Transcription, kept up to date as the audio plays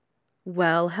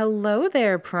Well, hello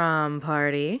there, prom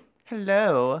party.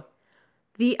 Hello.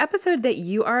 The episode that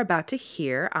you are about to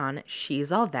hear on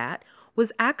She's All That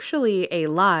was actually a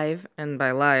live, and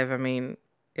by live, I mean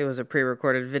it was a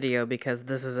pre-recorded video because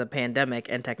this is a pandemic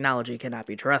and technology cannot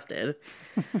be trusted.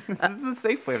 This is a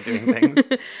safe way of doing things.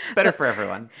 It's better for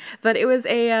everyone. But it was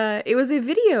a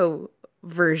video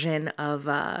version of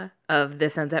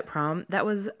This Ends at Prom that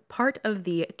was part of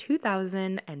the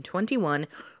 2021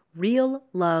 Real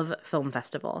Love Film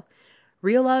Festival.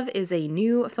 Real Love is a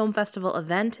new film festival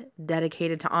event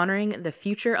dedicated to honoring the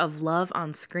future of love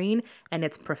on screen and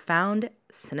its profound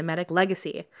cinematic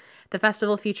legacy. The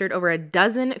festival featured over a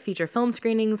dozen feature film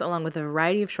screenings, along with a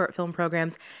variety of short film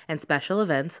programs and special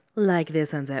events, like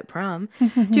This Ends at Prom,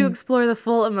 to explore the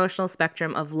full emotional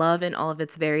spectrum of love in all of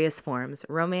its various forms: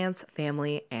 romance,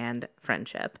 family, and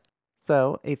friendship.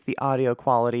 So, if the audio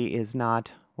quality is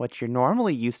not what you're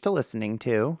normally used to listening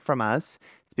to from us,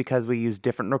 it's because we use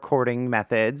different recording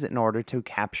methods in order to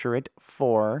capture it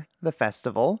for the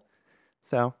festival.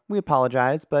 So, we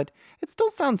apologize, but it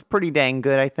still sounds pretty dang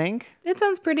good, I think. It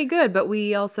sounds pretty good, but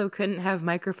we also couldn't have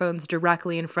microphones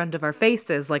directly in front of our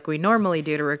faces like we normally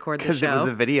do to record the show. Because it was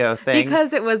a video thing.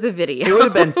 Because it was a video. It would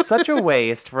have been such a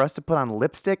waste for us to put on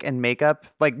lipstick and makeup.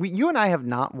 Like, you and I have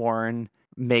not worn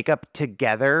makeup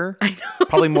together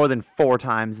probably more than 4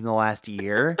 times in the last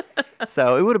year.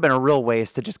 So it would have been a real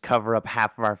waste to just cover up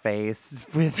half of our face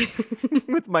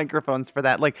with microphones for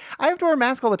that. Like, I have to wear a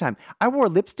mask all the time. I wore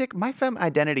lipstick. My femme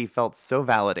identity felt so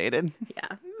validated.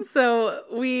 Yeah. So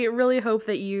we really hope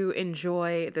that you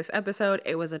enjoy this episode.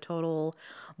 It was a total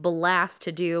blast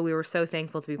to do. We were so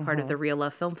thankful to be part of the Real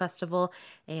Love Film Festival,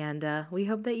 and we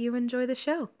hope that you enjoy the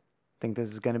show. I think this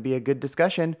is going to be a good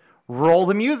discussion. Roll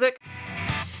the music.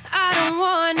 I don't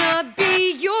wanna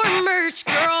be your merch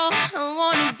girl. I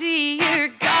wanna be your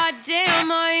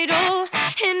goddamn idol.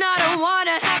 And I don't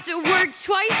wanna have to work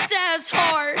twice as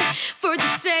hard for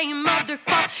the same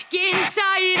motherfucking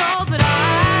title. But I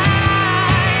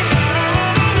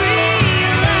realize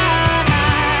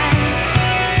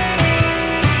that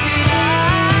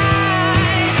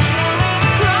I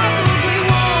probably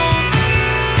won't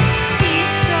be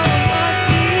so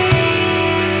lucky.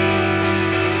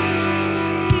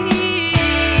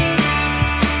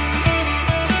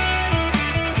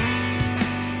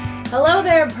 Hello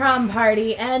there, prom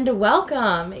party, and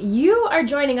welcome. You are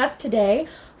joining us today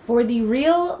for the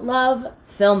Real Love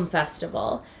Film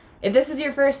Festival. If this is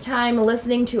your first time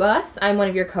listening to us, I'm one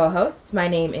of your co-hosts. My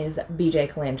name is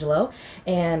BJ Colangelo,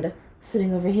 and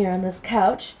sitting over here on this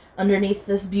couch, underneath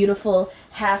this beautiful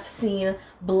half-seen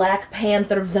Black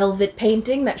Panther velvet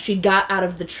painting that she got out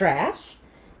of the trash,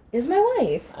 is my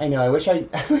wife. I know. I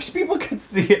wish people could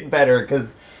see it better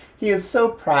because he is so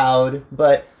proud.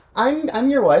 But I'm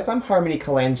your wife. I'm Harmony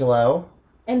Colangelo.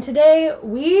 And today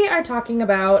we are talking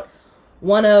about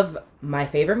one of my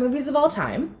favorite movies of all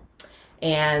time,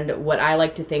 and what I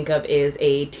like to think of is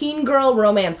a teen girl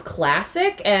romance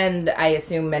classic, and I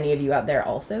assume many of you out there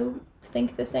also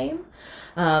think the same.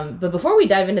 But before we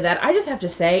dive into that, I just have to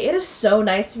say, it is so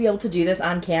nice to be able to do this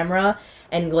on camera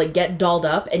and like get dolled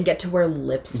up and get to wear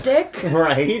lipstick.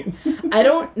 Right? I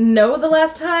don't know the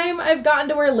last time I've gotten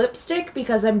to wear lipstick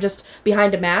because I'm just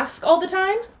behind a mask all the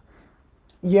time.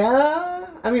 Yeah.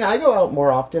 I mean, I go out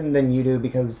more often than you do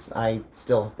because I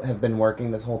still have been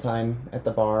working this whole time at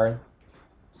the bar.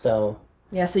 So.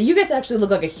 Yeah, so you get to actually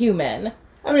look like a human.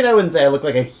 I mean, I wouldn't say I look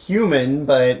like a human,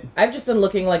 but I've just been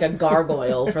looking like a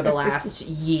gargoyle for the last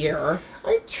year.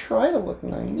 I try to look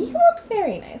nice. You look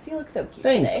very nice. You look so cute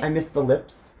Thanks. today. I miss the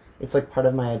lips. It's like part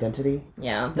of my identity.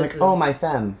 Yeah, Oh, my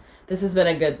femme. This has been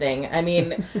a good thing. I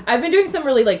mean, I've been doing some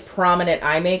really like prominent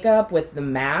eye makeup with the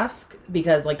mask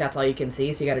because like that's all you can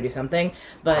see, so you got to do something.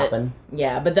 But Poppin'.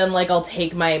 yeah, but then like I'll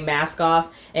take my mask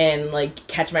off and like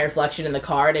catch my reflection in the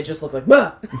car, and it just looks like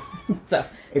bah! So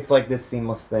It's like this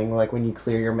seamless thing, like when you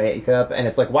clear your makeup, and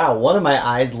it's like, wow, one of my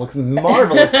eyes looks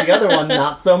marvelous, the other one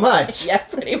not so much. yeah,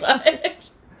 pretty much.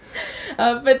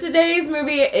 But today's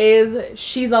movie is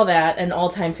She's All That, an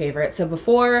all-time favorite. So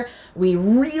before we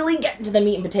really get into the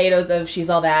meat and potatoes of She's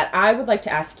All That, I would like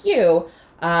to ask you,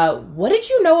 what did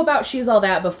you know about She's All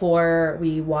That before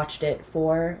we watched it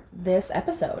for this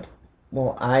episode?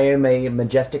 Well, I am a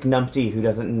majestic numpty who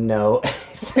doesn't know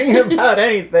anything about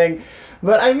anything.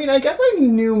 But, I mean, I guess I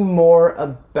knew more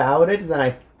about it than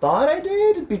I thought I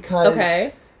did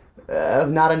because of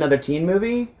Not Another Teen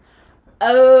Movie.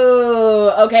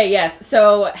 Oh, okay, yes.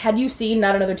 So, had you seen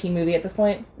Not Another Teen Movie at this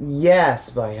point?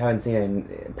 Yes, but I haven't seen it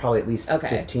in probably at least Okay.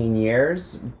 15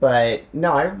 years. But,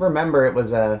 no, I remember it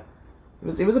was a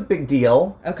It was a big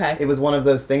deal. Okay. It was one of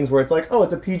those things where it's like, oh,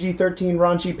 it's a PG-13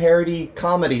 raunchy parody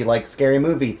comedy like Scary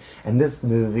Movie. And this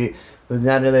movie was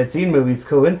not another teen movies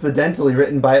coincidentally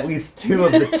written by at least two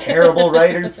of the terrible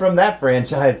writers from that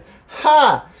franchise.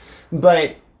 Ha!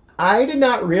 But I did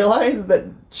not realize that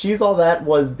She's All That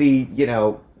was the,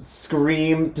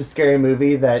 Scream to Scary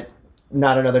Movie that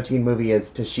Not Another Teen Movie is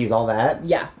to She's All That.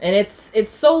 Yeah, and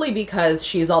it's solely because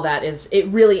She's All That it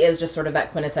really is just sort of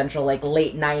that quintessential like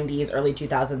late 90s, early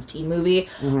 2000s teen movie.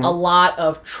 Mm-hmm. A lot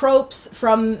of tropes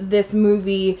from this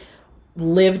movie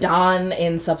lived on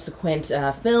in subsequent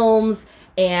films,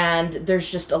 and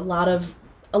there's just a lot of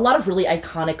really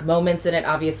iconic moments in it.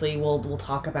 Obviously, we'll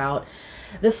talk about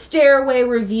the stairway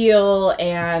reveal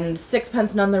and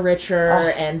Sixpence None the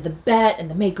Richer and the bet and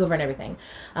the makeover and everything.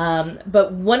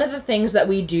 But one of the things that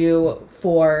we do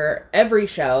for every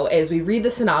show is we read the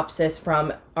synopsis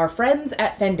from our friends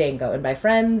at Fandango. And by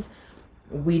friends,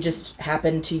 we just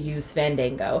happen to use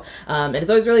Fandango. And it's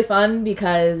always really fun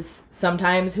because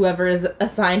sometimes whoever is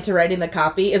assigned to writing the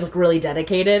copy is like really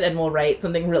dedicated and will write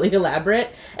something really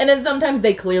elaborate. And then sometimes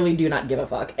they clearly do not give a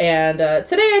fuck. And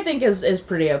today I think is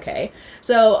pretty okay.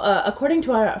 So according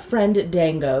to our friend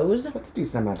Dangos, that's a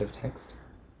decent amount of text.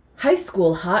 High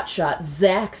school hotshot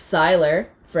Zach Seiler,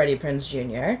 Freddie Prinze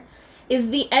Jr., is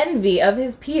the envy of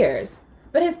his peers.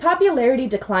 But his popularity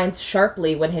declines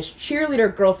sharply when his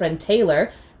cheerleader girlfriend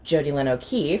Taylor, Jodie Lynn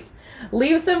O'Keefe,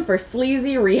 leaves him for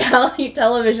sleazy reality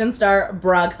television star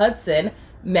Brock Hudson,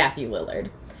 Matthew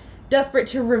Lillard. Desperate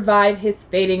to revive his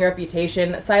fading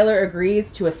reputation, Seiler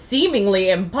agrees to a seemingly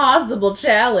impossible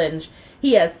challenge.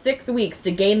 He has 6 weeks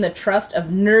to gain the trust of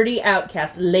nerdy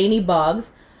outcast Lainey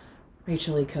Boggs,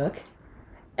 Rachel Lee Cook,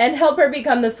 and help her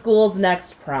become the school's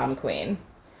next prom queen.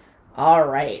 All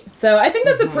right. So I think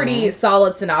that's a pretty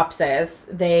solid synopsis.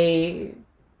 They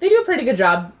do a pretty good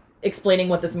job explaining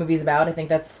what this movie's about. I think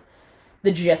that's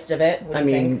the gist of it. What do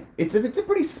you think? It's a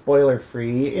pretty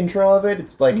spoiler-free intro of it.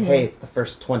 It's like, hey, it's the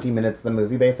first 20 minutes of the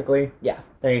movie, basically. Yeah.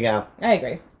 There you go. I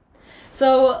agree.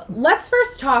 So let's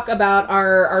first talk about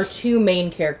our two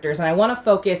main characters, and I want to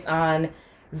focus on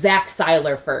Zach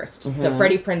Seiler first. So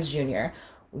Freddie Prinze Jr.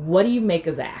 What do you make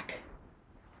of Zach?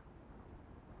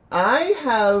 I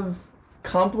have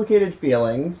complicated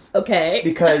feelings. Okay.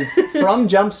 Because from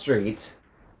Jump Street,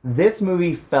 this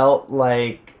movie felt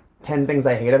like 10 Things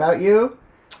I Hate About You.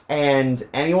 And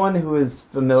anyone who is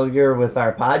familiar with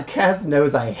our podcast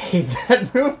knows I hate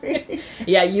that movie.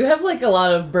 Yeah, you have like a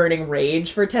lot of burning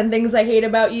rage for 10 Things I Hate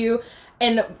About You.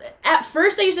 And at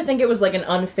first I used to think it was like an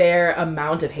unfair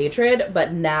amount of hatred,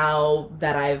 but now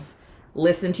that I've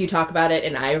listened to you talk about it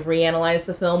and I've reanalyzed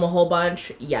the film a whole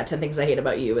bunch, yeah, 10 Things I Hate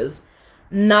About You is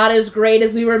not as great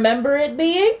as we remember it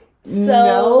being.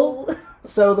 So no.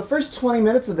 So the first 20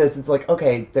 minutes of this, it's like,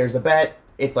 okay, there's a bet.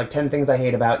 It's like 10 Things I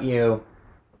Hate About You.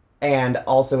 And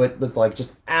also it was like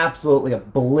just absolutely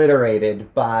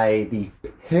obliterated by the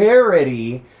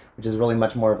parody, which is really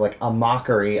much more of like a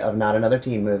mockery of Not Another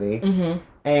Teen Movie. Mm-hmm.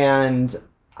 And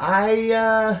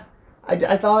I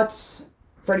thought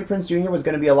Freddie Prinze Jr. was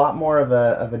going to be a lot more of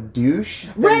a douche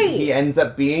than he ends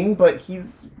up being, but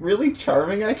he's really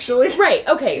charming, actually. Right,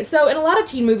 okay. So in a lot of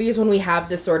teen movies, when we have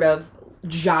this sort of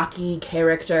jockey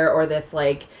character or this,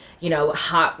 like,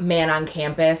 hot man on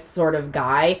campus sort of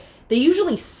guy, they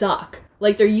usually suck.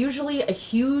 Like, they're usually a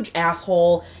huge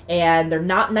asshole, and they're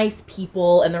not nice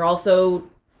people, and they're also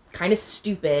kind of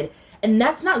stupid. And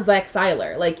that's not Zach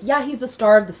Seiler. Like, yeah, he's the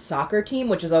star of the soccer team,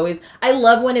 which is always... I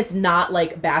love when it's not,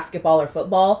 like, basketball or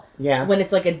football. Yeah. When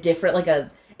it's, like, a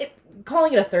different...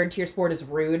 calling it a third-tier sport is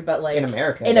rude, but, like... In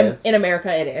America, it is. In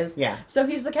America, it is. Yeah. So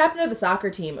he's the captain of the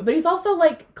soccer team, but he's also,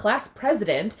 like, class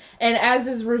president. And as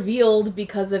is revealed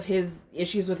because of his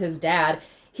issues with his dad...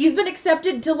 He's been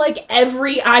accepted to, like,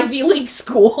 every Ivy League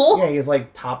school. Yeah, he's,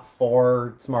 like, top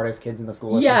 4 smartest kids in the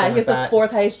school or yeah, something he has like the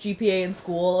 4th highest GPA in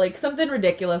school. Like, something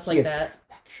ridiculous like that.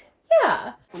 Perfection. Yeah.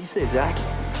 What do you say, Zach?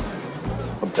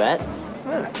 A bet?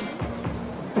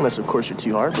 Unless, of course, you're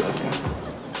too heartbroken.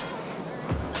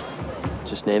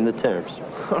 Just name the terms.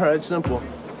 All right, simple.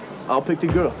 I'll pick the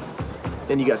girl.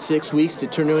 Then you got 6 weeks to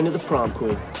turn her into the prom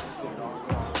queen.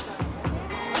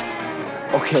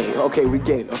 Okay, we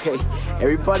get it, okay?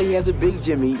 Everybody has a big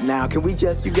Jimmy. Now, can we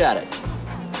just... You got it.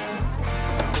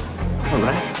 All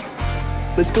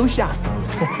right. Let's go shopping.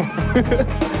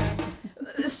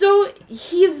 So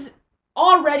he's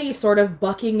already sort of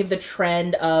bucking the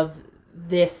trend of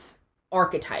this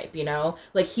archetype,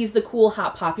 Like, he's the cool,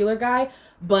 hot, popular guy,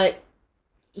 but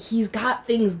he's got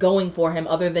things going for him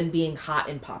other than being hot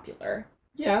and popular.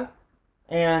 Yeah.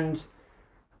 And...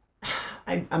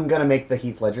 I'm gonna make the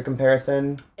Heath Ledger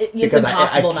comparison. It's because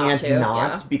impossible I can't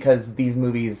not to. because these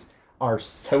movies are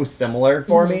so similar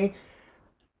for me.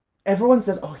 Everyone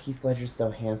says, "Oh, Heath Ledger's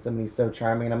so handsome and he's so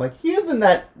charming," and I'm like, he is in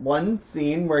that one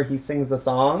scene where he sings the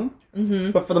song,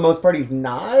 but for the most part, he's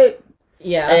not.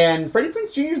 Yeah. And Freddie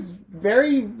Prinze Jr. is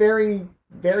very, very,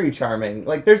 very charming.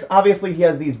 Like, there's obviously he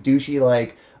has these douchey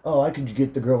like, "Oh, I could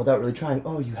get the girl without really trying.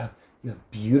 Oh, you have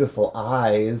beautiful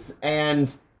eyes,"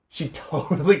 and she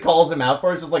totally calls him out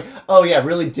for it. It's just like, "Oh yeah,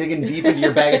 really digging deep into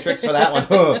your bag of tricks for that one."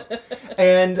 Huh.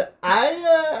 And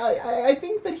I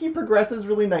think that he progresses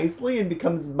really nicely and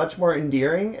becomes much more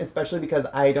endearing, especially because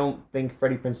I don't think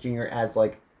Freddie Prinze Jr. as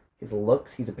like his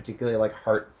looks. He's a particularly like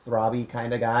heart-throbby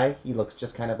kind of guy. He looks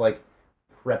just kind of like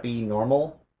preppy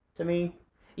normal to me.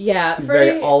 Yeah, He's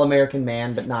Freddie, very all-American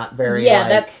man, but not very. Yeah,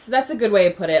 like, that's a good way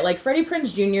to put it. Like Freddie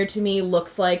Prinze Jr. to me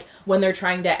looks like when they're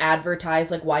trying to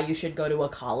advertise like why you should go to a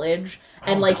college,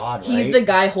 and Oh, like God, he's right? the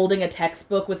guy holding a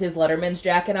textbook with his Letterman's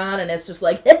jacket on, and it's just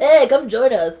like, hey, come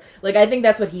join us. Like I think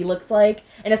that's what he looks like,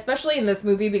 and especially in this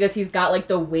movie because he's got like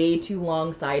the way too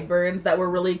long sideburns that were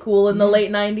really cool in the late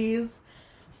 '90s.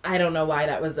 I don't know why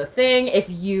that was a thing. If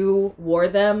you wore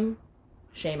them,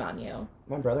 shame on you.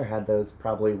 My brother had those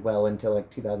probably well into like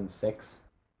 2006.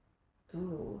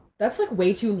 Ooh, that's like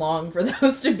way too long for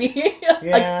those to be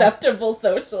acceptable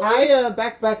socially. I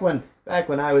back when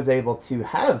I was able to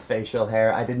have facial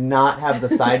hair, I did not have the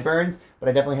sideburns, but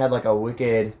I definitely had like a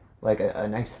wicked, like a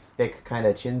nice thick kind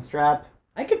of chin strap.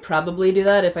 I could probably do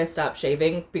that if I stopped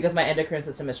shaving because my endocrine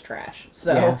system is trash.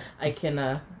 So Yeah. I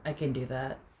can do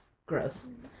that. Gross.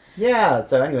 Yeah,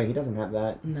 so anyway, he doesn't have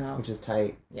that, No. which is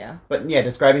tight. Yeah. But yeah,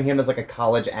 describing him as like a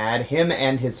college ad, him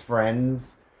and his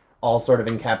friends all sort of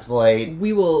encapsulate.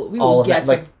 We will All of get that,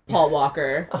 to like- Paul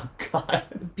Walker Oh God.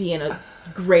 being a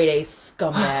grade A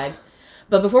scumbag.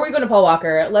 But before we go to Paul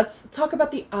Walker, let's talk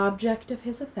about the object of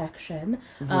his affection.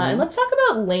 And let's talk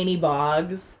about Lainey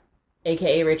Boggs,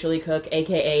 a.k.a. Rachel Lee Cook,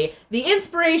 a.k.a. the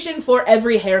inspiration for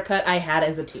every haircut I had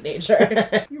as a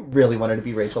teenager. You really wanted to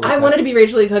be Rachel Lee I Cook. wanted to be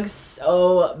Rachel Lee Cook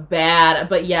so bad.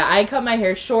 But yeah, I cut my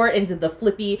hair short and did the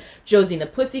flippy Josie and the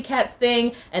Pussycats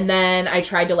thing. And then I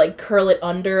tried to like curl it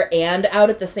under and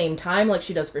out at the same time like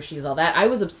she does for She's All That. I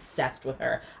was obsessed with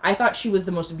her. I thought she was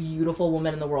the most beautiful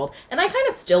woman in the world. And I kind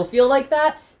of still feel like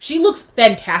that. She looks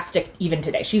fantastic even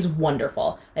today. She's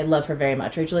wonderful. I love her very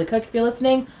much. Rachel Lee Cook, if you're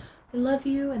listening, I love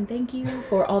you and thank you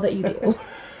for all that you do.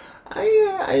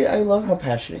 I love how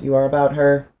passionate you are about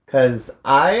her, because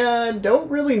I don't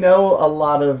really know a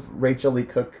lot of Rachel Lee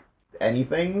Cook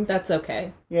anythings. That's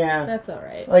okay. Yeah. That's all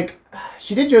right. Like,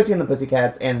 she did Josie and the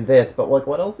Pussycats and this, but like,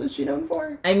 what else is she known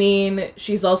for? I mean,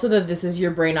 she's also the This Is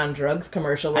Your Brain on Drugs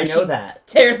commercial where I know she that.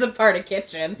 tears apart a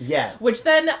kitchen. Yes. Which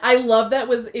then, I love that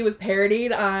it was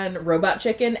parodied on Robot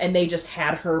Chicken and they just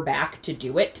had her back to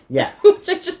do it. Yes. Which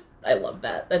I love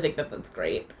that. I think that's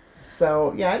great.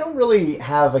 So, yeah, I don't really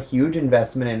have a huge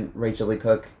investment in Rachel Lee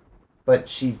Cook, but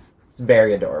she's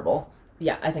very adorable.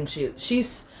 Yeah, I think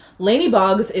she's... Lainey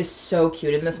Boggs is so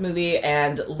cute in this movie,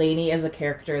 and Lainey is a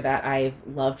character that I've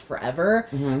loved forever,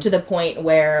 to the point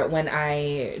where when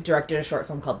I directed a short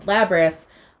film called Labris,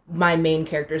 my main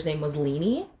character's name was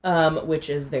Leanie, which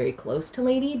is very close to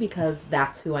Lainey because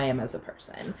that's who I am as a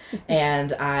person.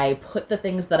 And I put the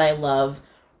things that I love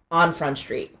on Front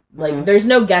Street. Like, there's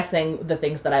no guessing the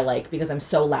things that I like because I'm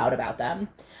so loud about them.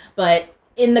 But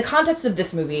in the context of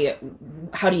this movie,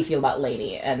 how do you feel about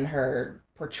Lainey and her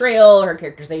portrayal, her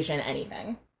characterization,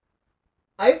 anything?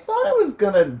 I thought I was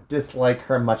gonna dislike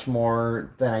her much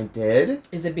more than I did.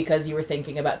 Is it because you were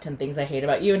thinking about 10 Things I Hate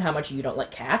About You and how much you don't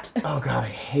like Kat? Oh god, I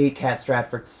hate Kat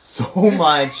Stratford so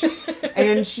much.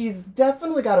 And she's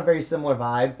definitely got a very similar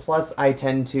vibe. Plus, I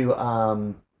tend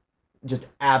to just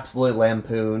absolutely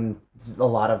lampoon a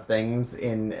lot of things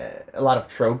in a lot of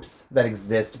tropes that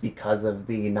exist because of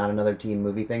the Not Another Teen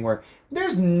Movie thing, where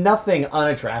there's nothing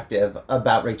unattractive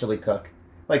about Rachel Lee Cook.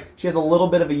 Like, she has a little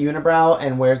bit of a unibrow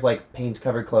and wears, like,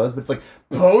 paint-covered clothes, but it's like,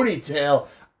 ponytail,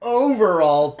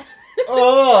 overalls,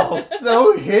 oh,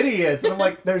 so hideous. And I'm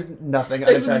like, there's nothing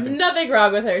There's unattractive. nothing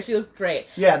wrong with her. She looks great.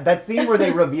 Yeah, that scene where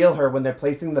they reveal her when they're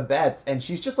placing the bets, and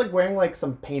she's just, like, wearing, like,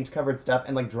 some paint-covered stuff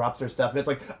and, like, drops her stuff, and it's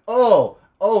like, oh,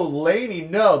 Lainey,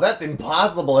 no, that's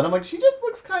impossible. And I'm like, she just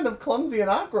looks kind of clumsy and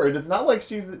awkward. It's not like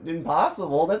she's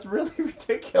impossible. That's really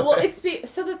ridiculous. Well,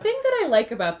 so the thing that I like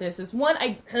about this is, one,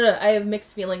 I have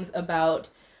mixed feelings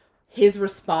about his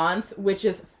response, which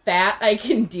is fat I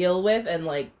can deal with, and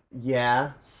like,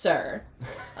 yeah. sir.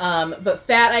 But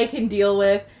fat I can deal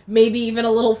with, maybe even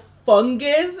a little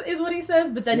fungus is what he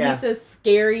says, but then Yeah. he says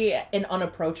scary and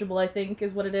unapproachable, I think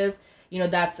is what it is. You know,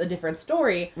 that's a different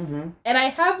story. Mm-hmm. And I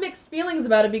have mixed feelings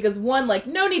about it because one, like,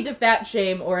 no need to fat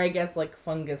shame, or I guess like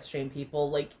fungus shame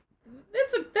people. Like,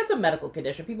 that's a medical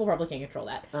condition. People probably can't control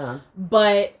that. Uh-huh.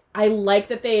 But I like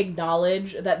that they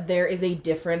acknowledge that there is a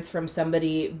difference from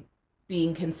somebody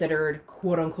being considered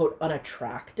quote unquote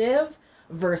unattractive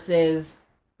versus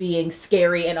being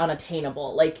scary and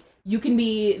unattainable. Like, you can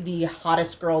be the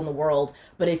hottest girl in the world,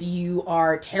 but if you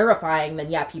are terrifying, then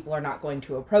yeah, people are not going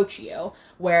to approach you.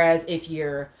 Whereas if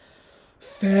you're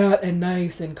fat and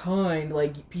nice and kind,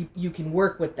 like, you can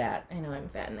work with that. I know I'm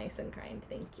fat and nice and kind.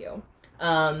 Thank you.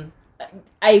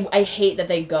 I hate that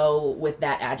they go with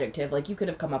that adjective. Like, you could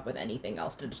have come up with anything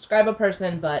else to describe a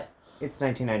person, but It's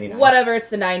 1999. whatever. It's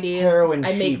the 90s. Heroin I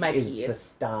make chic my is the peace.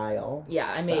 style.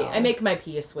 Yeah, I so. make my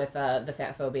peace with the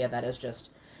fat phobia that is just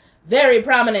very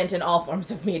prominent in all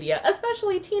forms of media,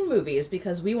 especially teen movies,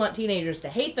 because we want teenagers to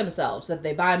hate themselves so that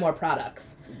they buy more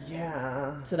products.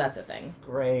 Yeah. So that's a thing.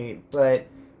 Great, but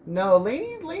no,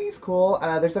 Lainey's cool.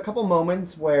 There's a couple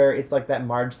moments where it's like that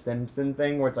Marge Simpson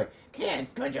thing where it's like,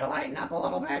 kids, could you lighten up a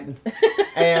little bit?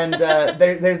 And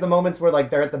there's the moments where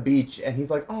like they're at the beach and he's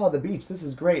like, oh, the beach, this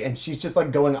is great. And she's just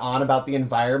like going on about the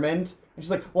environment. And she's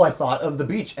like, well, I thought of the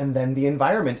beach and then the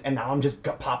environment and now I'm just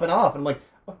popping off. And I'm like,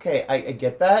 okay, I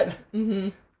get that. Mm-hmm.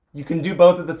 You can do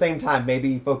both at the same time.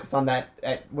 Maybe focus on that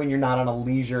when you're not on a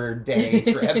leisure day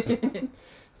trip.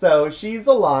 So she's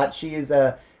a lot. She is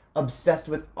obsessed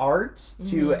with art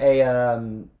to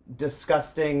a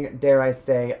disgusting, dare I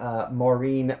say,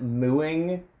 Maureen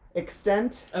mooing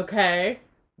extent. Okay.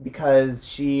 Because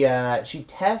she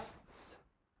tests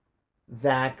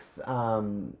Zach's.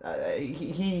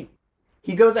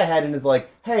 He goes ahead and is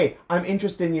like, hey, I'm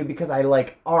interested in you because I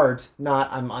like art,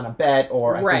 not I'm on a bet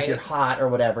or I think you're hot or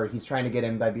whatever. He's trying to get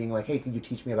in by being like, hey, could you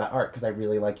teach me about art because I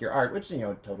really like your art, which, you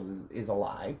know, totally is a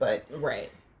lie. But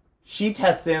she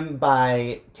tests him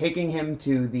by taking him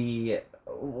to the,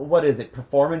 what is it,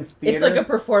 performance theater? It's like a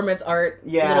performance art,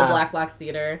 little black box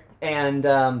theater. And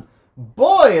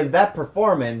boy, is that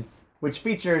performance, which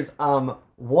features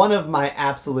one of my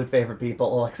absolute favorite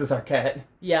people, Alexis Arquette.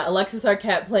 Yeah, Alexis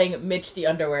Arquette playing Mitch the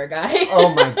underwear guy.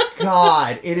 Oh my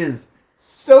god, it is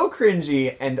so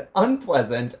cringy and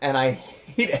unpleasant, and I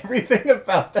hate everything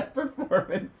about that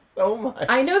performance so much.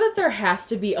 I know that there has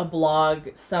to be a blog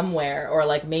somewhere, or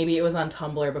like maybe it was on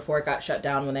Tumblr before it got shut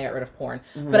down when they got rid of porn,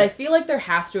 but I feel like there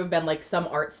has to have been like some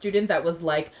art student that was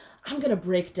like, I'm gonna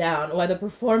break down why the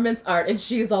performance art in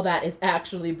She's All That is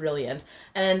actually brilliant.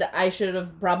 And I should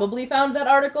have probably found that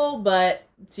article, but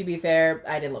to be fair,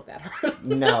 I didn't look that hard.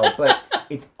 No, but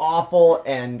it's awful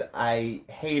and I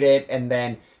hate it. And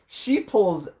then she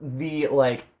pulls the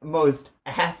like most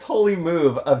assholey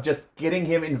move of just getting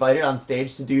him invited on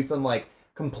stage to do some like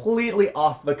completely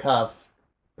off the cuff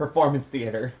performance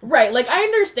theater. Right, like I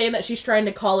understand that she's trying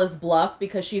to call his bluff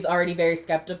because she's already very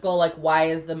skeptical, like why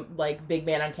is the like big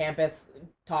man on campus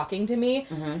talking to me?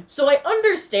 So I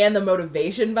understand the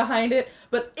motivation behind it,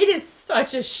 but it is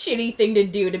such a shitty thing to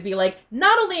do, to be like,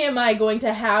 not only am I going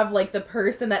to have like the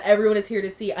person that everyone is here to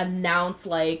see announce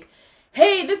like,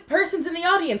 hey, this person's in the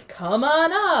audience, come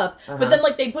on up, but then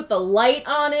like they put the light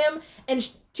on him, and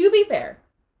to be fair,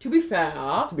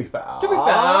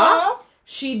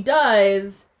 she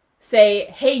does say,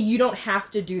 hey, you don't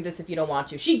have to do this if you don't want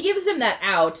to. She gives him that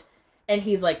out, and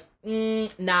he's like,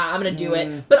 nah, I'm gonna do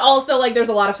it. But also, like, there's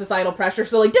a lot of societal pressure,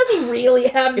 so, like, does he really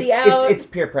have the out? It's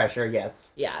peer pressure,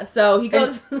 yes. Yeah, so he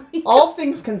goes... all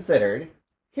things considered,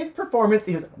 his performance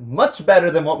is much better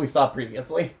than what we saw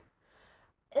previously.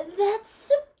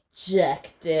 That's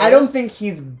subjective. I don't think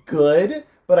he's good,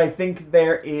 but I think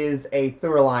there is a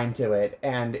through line to it,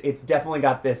 and it's definitely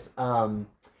got this,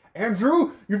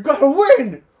 Andrew, you've got to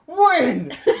win!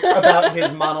 About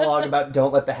his monologue about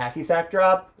don't let the hacky sack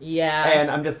drop. Yeah. And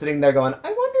I'm just sitting there going,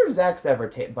 I wonder if Zach's ever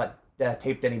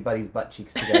taped anybody's butt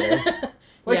cheeks together.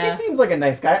 Like, he seems like a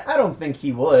nice guy. I don't think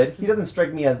he would. He doesn't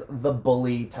strike me as the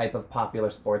bully type of popular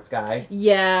sports guy.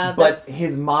 Yeah, but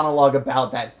his monologue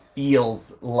about that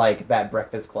feels like that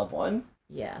Breakfast Club one.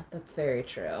 Yeah, that's very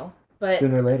true. But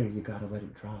sooner or later, you gotta let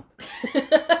it drop.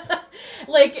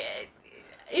 Like...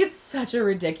 It's such a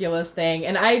ridiculous thing,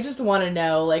 and I just want to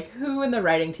know, like, who in the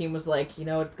writing team was like, you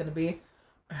know what it's gonna be?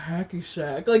 A hacky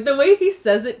sack. Like, the way he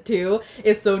says it, too,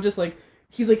 is so just, like,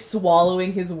 he's, like,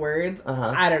 swallowing his words.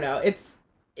 I don't know. It's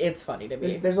It's funny to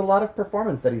me. There's a lot of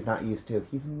performance that he's not used to.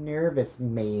 He's nervous,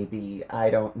 maybe. I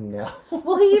don't know.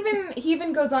 Well, he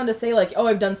even goes on to say, like, oh,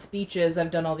 I've done speeches,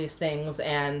 I've done all these things,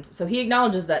 and so he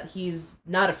acknowledges that he's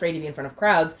not afraid to be in front of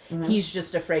crowds. He's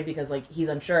just afraid because, like, he's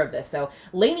unsure of this. So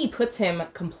Lainey puts him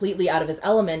completely out of his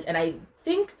element, and I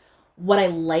think what I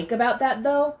like about that,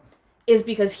 though, is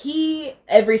because he,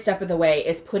 every step of the way,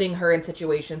 is putting her in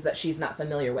situations that she's not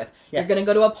familiar with. Yes. You're going to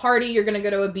go to a party, you're going to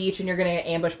go to a beach, and you're going to get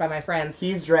ambushed by my friends.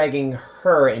 He's dragging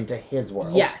her into his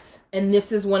world. Yes. And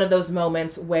this is one of those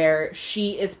moments where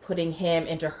she is putting him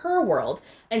into her world.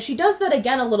 And she does that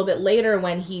again a little bit later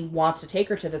when he wants to take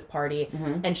her to this party.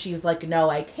 And she's like,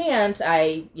 no, I can't.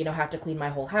 I, have to clean my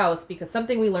whole house. Because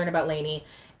something we learn about Lainey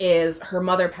is her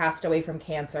mother passed away from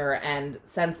cancer. And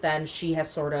since then, she has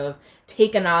sort of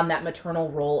taken on that maternal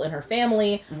role in her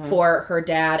family for her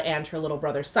dad and her little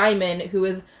brother Simon, who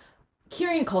is...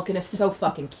 Kieran Culkin is so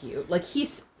fucking cute. Like,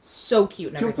 he's so cute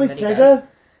in everything that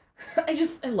he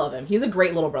does. I love him. He's a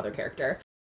great little brother character.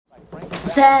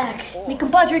 Zach, mi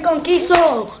compadre con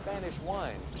queso.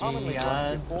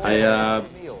 I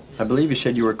believe you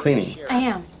said you were cleaning. I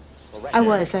am. I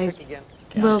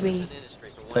will be.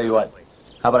 Tell you what,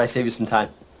 how about I save you some time?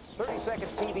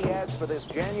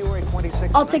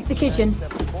 I'll take the kitchen.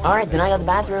 All right, then I got the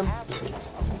bathroom.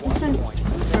 Isn't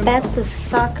that the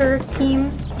soccer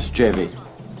team? It's JV.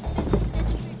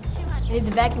 I need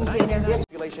the vacuum cleaner.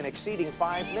 Population exceeding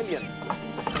 5 million.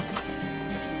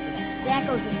 Zach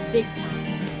owes us big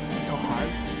time. So hard.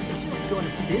 But you like going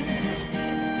into business.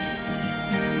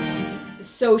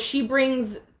 So she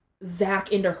brings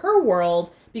Zach into her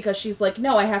world because she's like,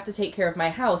 no, I have to take care of my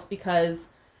house because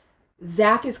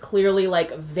Zach is clearly,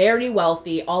 like, very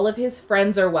wealthy. All of his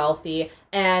friends are wealthy.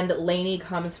 And Lainey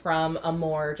comes from a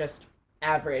more just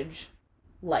average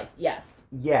life. Yes.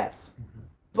 Yes.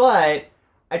 But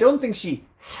I don't think she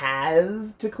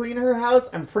has to clean her house.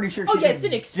 I'm pretty sure she it's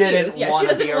an excuse. didn't want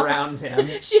to be around him.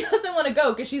 She doesn't want to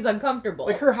go because she's uncomfortable.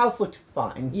 Like, her house looked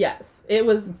fine. Yes. It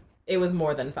was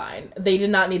more than fine. They did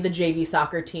not need the JV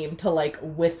soccer team to, like,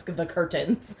 whisk the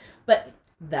curtains. But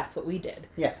that's what we did.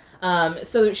 Yes.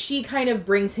 So she kind of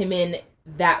brings him in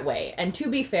that way. And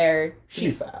to be fair,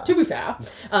 she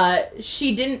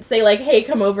didn't say, like, hey,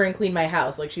 come over and clean my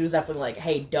house. Like, she was definitely like,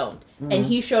 hey, don't. And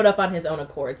he showed up on his own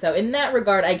accord. So in that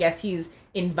regard, I guess he's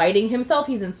inviting himself.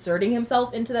 He's inserting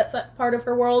himself into that part of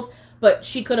her world. But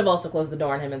she could have also closed the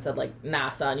door on him and said, like,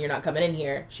 nah, son, you're not coming in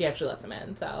here. She actually lets him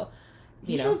in. So,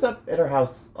 he shows up at her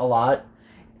house a lot.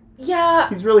 Yeah.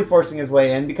 He's really forcing his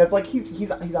way in because, like,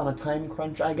 he's on a time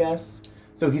crunch, I guess.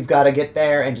 So he's got to get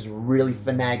there and just really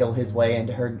finagle his way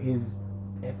into her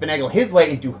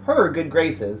good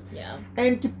graces. Yeah.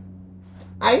 And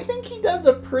I think he does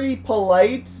a pretty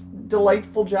polite,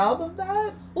 delightful job of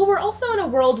that. Well, we're also in a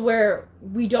world where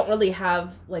we don't really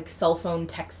have, like, cell phone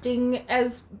texting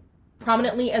as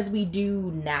prominently as we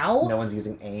do now. No one's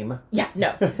using AIM. Yeah,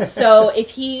 no. So if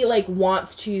he, like,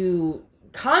 wants to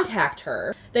contact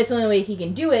her, that's the only way he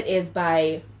can do it is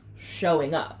by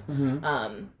showing up.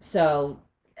 So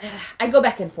I go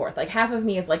back and forth. Like, half of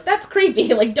me is like, that's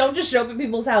creepy. Like, don't just show up at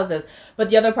people's houses. But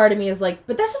the other part of me is like,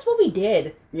 but that's just what we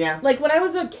did. Yeah. Like, when I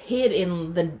was a kid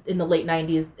in the late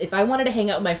 90s, if I wanted to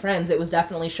hang out with my friends, it was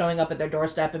definitely showing up at their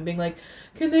doorstep and being like,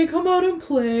 can they come out and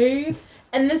play?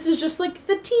 And this is just, like,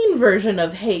 the teen version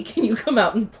of, hey, can you come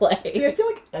out and play? See, I feel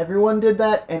like everyone did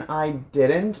that, and I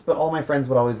didn't, but all my friends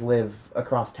would always live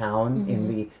across town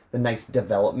in the nice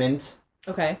development.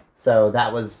 Okay. So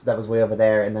that was way over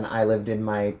there, and then I lived in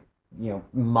my,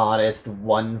 modest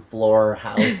one-floor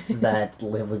house that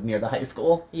was near the high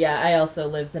school. Yeah, I also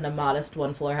lived in a modest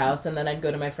one-floor house, and then I'd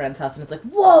go to my friend's house, and it's like,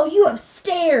 whoa, you have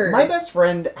stairs! My best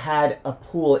friend had a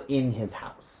pool in his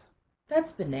house.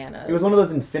 That's bananas. It was one of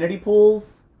those infinity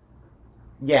pools.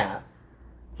 Yeah.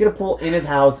 He had a pool in his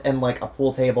house and, like, a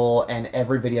pool table and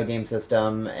every video game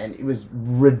system, and it was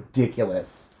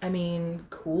ridiculous. I mean,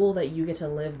 cool that you get to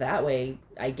live that way,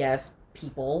 I guess,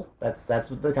 people. That's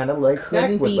what the kind of, like,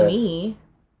 Couldn't Zach would be live. Me.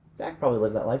 Zach probably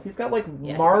lives that life. He's got, like,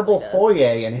 Yeah, marble he probably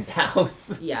foyer in his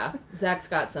house. Yeah, Zach's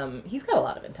got he's got a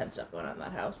lot of intense stuff going on in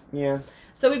that house. Yeah.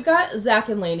 So we've got Zach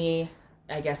and Lainey,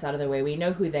 I guess, out of the way. We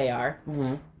know who they are.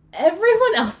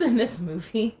 Everyone else in this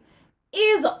movie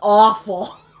is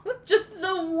awful. Just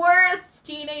the worst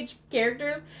teenage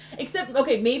characters. Except,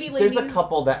 okay, maybe ladies. There's a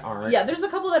couple that aren't. Yeah, there's a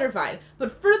couple that are fine. But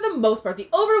for the most part, the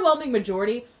overwhelming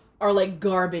majority are, like,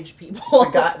 garbage people.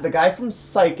 The guy from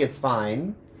Psych is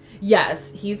fine.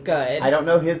 Yes, he's good. I don't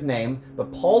know his name,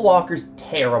 but Paul Walker's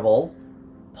terrible.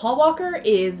 Paul Walker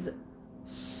is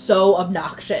so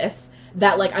obnoxious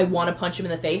that, like, I want to punch him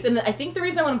in the face. And I think the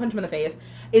reason I want to punch him in the face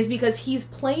is because he's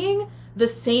playing the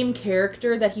same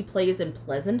character that he plays in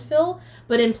Pleasantville,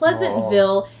 but in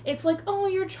Pleasantville, it's like, oh,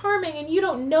 you're charming and you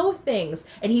don't know things.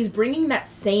 And he's bringing that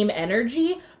same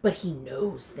energy, but he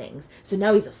knows things. So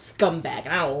now he's a scumbag,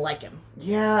 and I don't like him.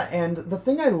 Yeah, and the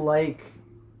thing I like,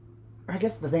 or I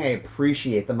guess the thing I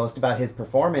appreciate the most about his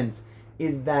performance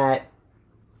is that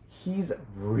he's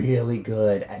really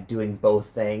good at doing both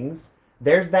things.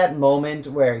 There's that moment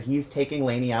where he's taking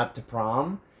Lainey out to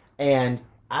prom, and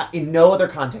in no other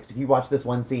context, if you watch this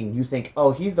one scene, you think,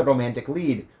 oh, he's the romantic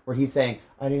lead, where he's saying,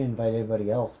 I didn't invite anybody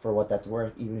else for what that's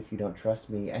worth, even if you don't trust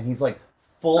me. And he's like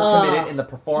full committed, and the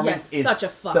performance is such a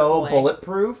so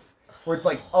bulletproof, where it's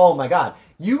like, oh my god,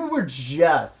 you were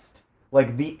just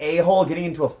like the a-hole getting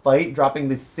into a fight, dropping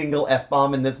this single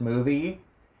F-bomb in this movie,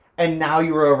 and now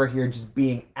you were over here just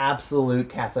being absolute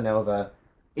Casanova.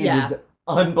 It is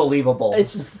unbelievable.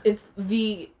 It's just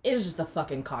the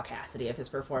fucking caucasity of his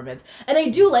performance. And I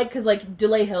do like, because like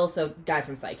DeLay Hill, so guy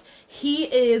from Psych, he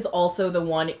is also the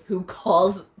one who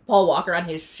calls Paul Walker on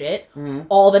his shit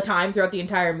all the time throughout the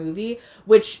entire movie,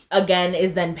 which again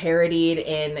is then parodied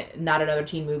in Not Another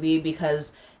Teen Movie,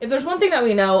 because if there's one thing that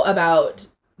we know about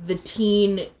the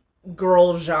teen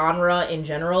girl genre in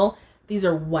general, these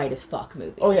are white as fuck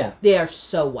movies. Oh yeah. They are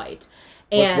so white.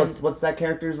 And what's that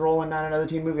character's role in Not Another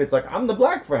Teen Movie? It's like, I'm the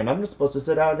black friend. I'm just supposed to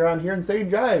sit out around here and say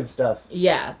jive stuff.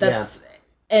 Yeah, that's... Yeah.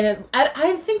 And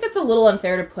I think that's a little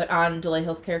unfair to put on DeLay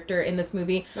Hill's character in this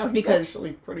movie. No, he's because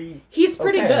actually pretty... He's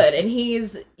pretty good, and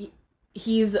he's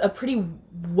a pretty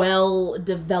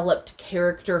well-developed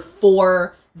character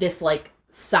for this, like,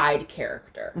 side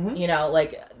character. Mm-hmm. You know,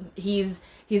 like, he's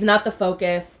not the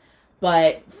focus...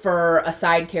 But for a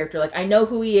side character, like, I know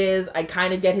who he is, I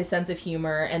kind of get his sense of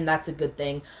humor, and that's a good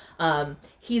thing.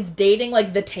 He's dating,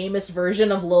 like, the tamest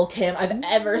version of Lil' Kim I've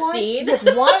ever seen. Yes,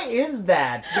 why is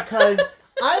that? Because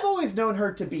I've always known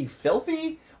her to be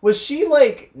filthy. Was she,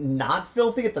 like, not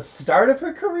filthy at the start of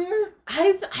her career?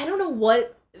 I don't know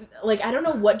what... Like, I don't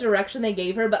know what direction they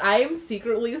gave her, but I am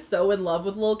secretly so in love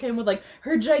with Lil' Kim with, like,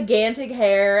 her gigantic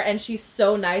hair, and she's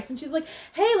so nice, and she's like,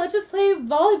 hey, let's just play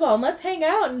volleyball, and let's hang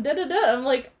out, and da-da-da. I'm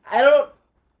like, I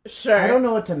don't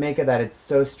know what to make of that. It's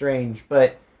so strange,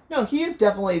 but no, he is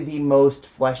definitely the most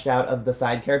fleshed out of the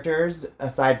side characters,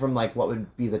 aside from, like, what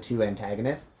would be the two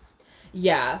antagonists.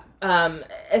 Yeah,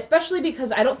 especially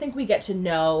because I don't think we get to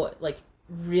know, like,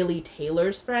 really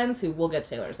Taylor's friends, who we'll get to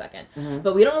Taylor in a second. Mm-hmm.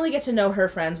 But we don't really get to know her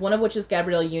friends, one of which is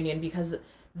Gabrielle Union, because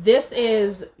this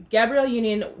is... Gabrielle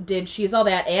Union did She's All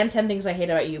That and 10 Things I Hate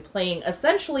About You, playing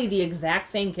essentially the exact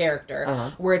same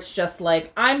character, where it's just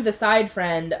like, I'm the side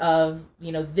friend of,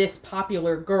 you know, this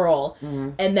popular girl,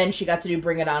 and then she got to do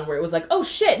Bring It On, where it was like, oh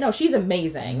shit, no, she's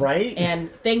amazing. Right? And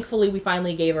thankfully we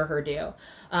finally gave her due.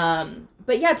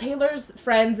 But yeah, Taylor's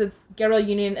friends, it's Gabrielle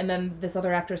Union and then this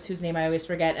other actress whose name I always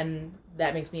forget, and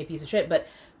that makes me a piece of shit, but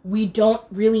we don't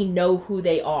really know who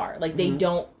they are. Like, they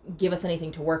don't give us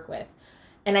anything to work with.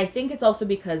 And I think it's also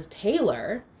because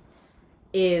Taylor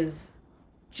is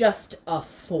just a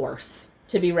force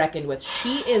to be reckoned with.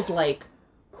 She is like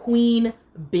queen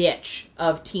bitch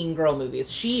of teen girl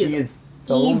movies. She is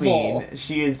so evil. Mean.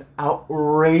 She is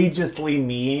outrageously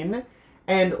mean.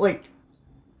 And, like,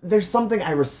 there's something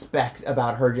I respect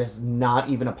about her just not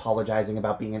even apologizing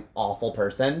about being an awful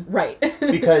person. Right.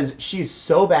 Because she's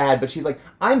so bad, but she's like,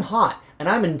 I'm hot, and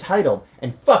I'm entitled,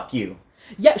 and fuck you.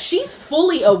 Yeah, she's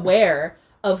fully aware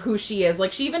of who she is.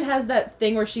 Like, she even has that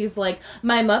thing where she's like,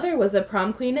 my mother was a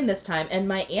prom queen in this time, and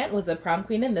my aunt was a prom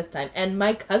queen in this time, and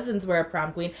my cousins were a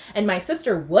prom queen, and my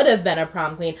sister would have been a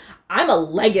prom queen. I'm a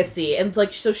legacy. And it's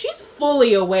like, so she's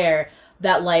fully aware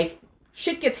that, like,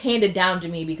 shit gets handed down to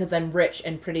me because I'm rich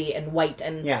and pretty and white,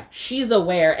 and she's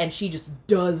aware, and she just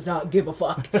does not give a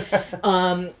fuck.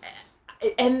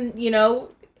 And, you know,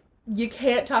 you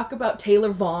can't talk about Taylor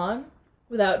Vaughn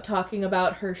without talking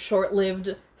about her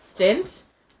short-lived stint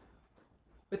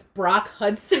with Brock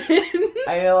Hudson.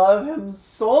 I love him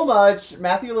so much.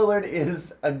 Matthew Lillard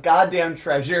is a goddamn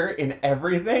treasure in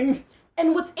everything.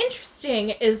 And what's interesting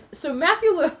is, so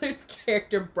Matthew Lillard's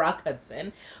character, Brock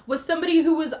Hudson, was somebody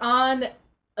who was on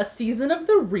a season of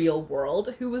The Real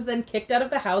World, who was then kicked out of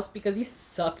the house because he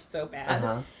sucked so bad.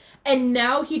 Uh-huh. And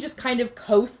now he just kind of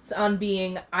coasts on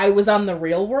being, I was on The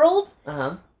Real World.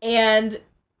 Uh-huh. And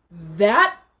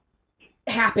that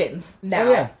happens now.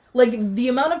 Oh, yeah. Like, the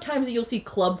amount of times that you'll see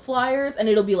club flyers, and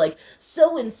it'll be like,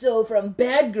 so-and-so from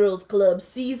Bad Girls Club,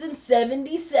 season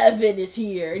 77 is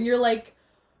here. And you're like,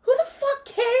 who the fuck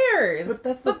cares?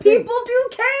 But people do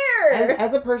care!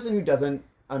 As a person who doesn't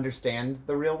understand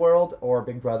The Real World, or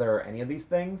Big Brother, or any of these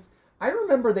things, I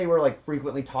remember they were, like,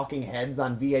 frequently talking heads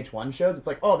on VH1 shows. It's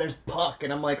like, oh, there's Puck.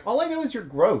 And I'm like, all I know is you're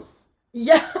gross.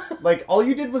 Yeah. Like, all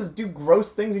you did was do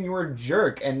gross things and you were a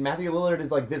jerk. And Matthew Lillard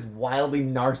is like this wildly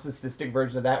narcissistic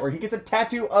version of that where he gets a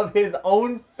tattoo of his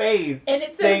own face And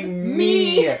it says, saying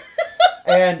 "Me."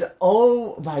 And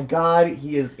oh my god,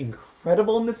 he is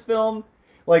incredible in this film.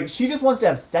 Like, she just wants to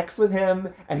have sex with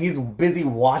him, and he's busy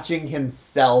watching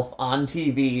himself on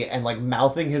TV and, like,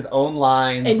 mouthing his own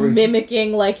lines. And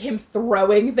mimicking, like, him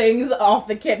throwing things off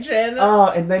the kitchen.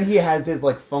 Oh, and then he has his,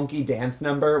 like, funky dance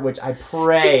number, which I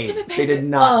pray they did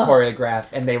not choreograph,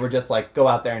 and they were just like, go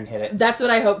out there and hit it. That's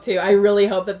what I hope, too. I really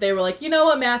hope that they were like, you know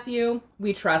what, Matthew?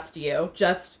 We trust you.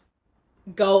 Just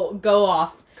go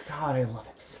off. God, I love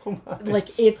it so much.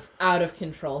 Like, it's out of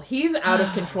control. He's out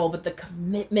of control, but the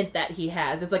commitment that he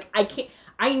has, it's like,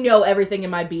 I know everything in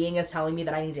my being is telling me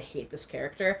that I need to hate this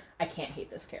character. I can't hate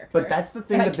this character. But that's the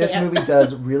thing that this movie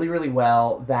does really, really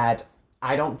well that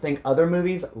I don't think other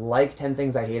movies like 10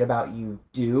 Things I Hate About You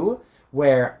do,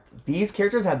 where these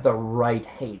characters have the right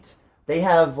hate. They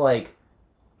have, like,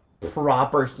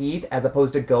 proper heat as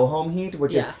opposed to go-home heat,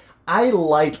 which is... I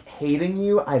like hating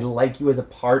you. I like you as a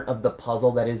part of the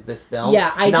puzzle that is this film.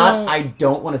 Yeah, I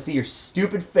don't want to see your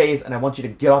stupid face and I want you to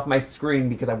get off my screen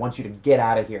because I want you to get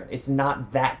out of here. It's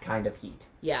not that kind of heat.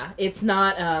 Yeah, it's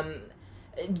not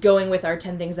going with our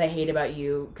 10 Things I Hate About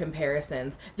You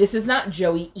comparisons. This is not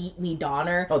Joey Eat Me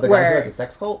Donner. Oh, the guy who has a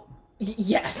sex cult?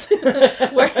 Yes.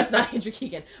 Where it's not Andrew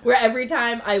Keegan. Where every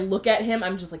time I look at him,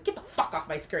 I'm just like, get the fuck off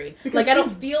my screen. Because like, I don't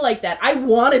feel like that. I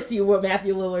want to see what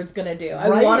Matthew Lillard's going to do.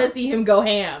 Right? I want to see him go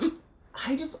ham.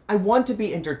 I want to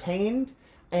be entertained,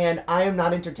 and I am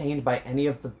not entertained by any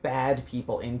of the bad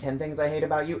people in 10 Things I Hate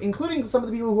About You, including some of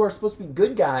the people who are supposed to be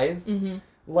good guys. Mm-hmm.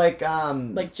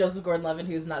 Like Joseph Gordon-Levitt,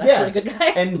 who's not actually a good guy.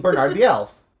 And Bernard the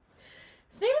Elf.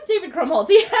 His name is David Krumholtz.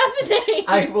 He has a name.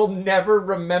 I will never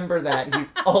remember that.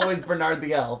 He's always Bernard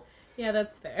the Elf. Yeah,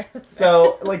 that's fair.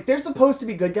 So, like, they're supposed to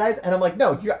be good guys, and I'm like,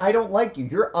 no, I don't like you.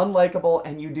 You're unlikable,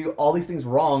 and you do all these things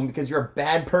wrong because you're a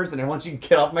bad person, and I want you to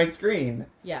get off my screen.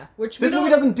 Yeah, which this movie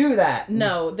doesn't do that.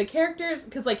 No, the characters,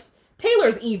 because, like,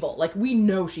 Taylor's evil. Like, we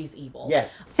know she's evil.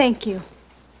 Yes. Thank you.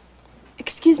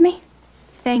 Excuse me?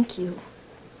 Thank you.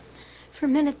 For a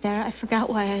minute there, I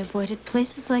forgot why I avoided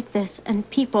places like this and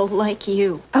people like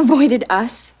you. Avoided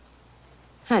us?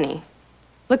 Honey,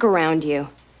 look around you.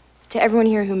 To everyone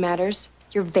here who matters,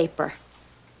 you're vapor.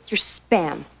 You're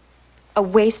spam. A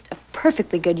waste of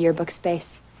perfectly good yearbook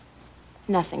space.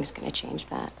 Nothing's gonna change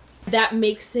that. That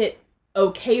makes it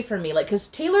okay for me. Like, because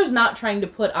Taylor's not trying to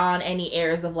put on any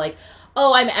airs of, like,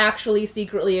 oh, I'm actually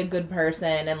secretly a good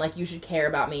person and, like, you should care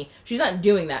about me. She's not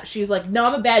doing that. She's like, no,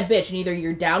 I'm a bad bitch, and either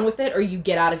you're down with it or you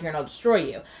get out of here and I'll destroy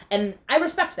you. And I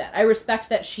respect that. I respect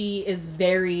that she is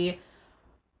very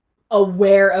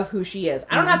aware of who she is.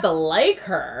 I don't have to like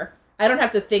her. I don't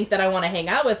have to think that I want to hang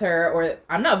out with her, or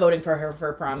I'm not voting for her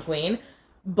for prom queen.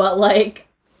 But, like,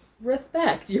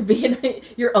 respect.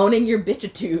 You're owning your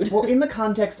bitchitude. Well, in the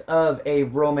context of a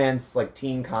romance, like,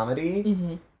 teen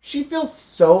comedy... She feels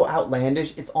so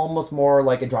outlandish, it's almost more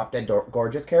like a Drop Dead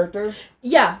Gorgeous character.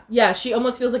 Yeah, she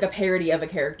almost feels like a parody of a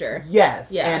character.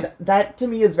 Yes, and that to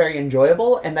me is very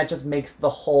enjoyable, and that just makes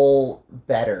the whole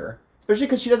better. Especially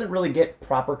because she doesn't really get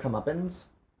proper comeuppance.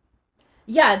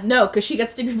 Yeah, no, because she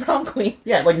gets to be prom queen.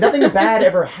 Yeah, like nothing bad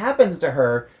ever happens to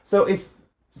her, so if,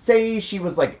 say she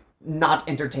was like, not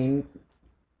entertained,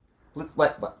 let's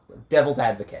devil's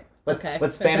advocate.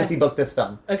 Let's fantasy book this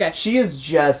film. Okay. She is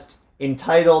just...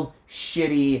 entitled,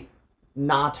 shitty,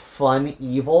 not fun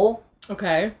evil.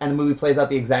 Okay. And the movie plays out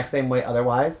the exact same way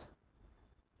otherwise.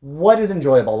 What is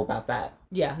enjoyable about that?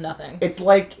 Yeah, nothing. It's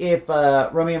like if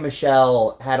Romeo and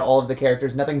Michelle had all of the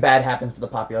characters, nothing bad happens to the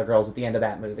popular girls at the end of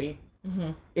that movie.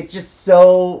 Mm-hmm. It's just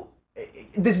so...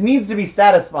 This needs to be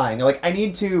satisfying. Like, I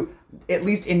need to at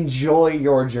least enjoy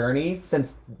your journey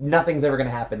since nothing's ever going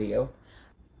to happen to you.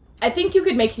 I think you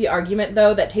could make the argument,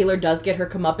 though, that Taylor does get her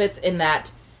comeuppance in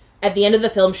that at the end of the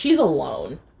film, she's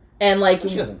alone. And, like...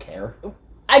 She doesn't care.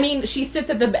 I mean, she sits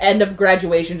at the end of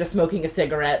graduation just smoking a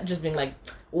cigarette, just being like,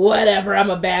 whatever, I'm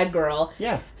a bad girl.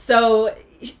 Yeah. So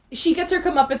she gets her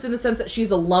comeuppance in the sense that she's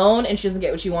alone and she doesn't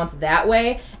get what she wants that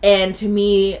way. And to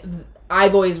me,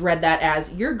 I've always read that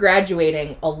as, you're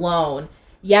graduating alone.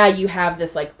 Yeah, you have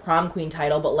this, like, prom queen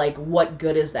title, but, like, what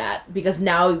good is that? Because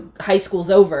now high school's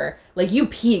over. Like, you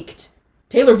peaked.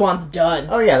 Taylor Vaughn's done.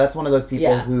 Oh, yeah, that's one of those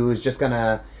people who's just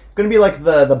gonna... It's gonna be like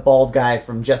the bald guy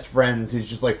from Just Friends who's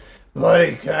just like,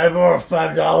 buddy, can I borrow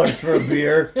 $5 for a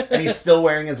beer? And he's still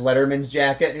wearing his Letterman's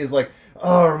jacket, and he's like,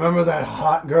 oh, remember that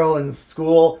hot girl in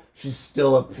school? She's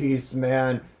still a piece,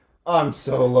 man. I'm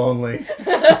so lonely.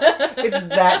 It's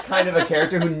that kind of a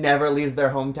character who never leaves their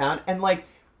hometown. And, like,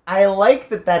 I like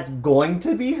that that's going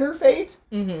to be her fate,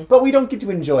 but we don't get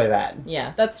to enjoy that.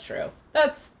 Yeah, that's true.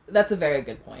 That's a very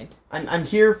good point. I'm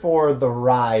here for the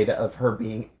ride of her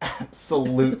being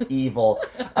absolute evil.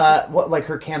 Like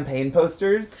her campaign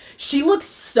posters? She looks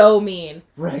so mean.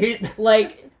 Right?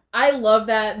 Like, I love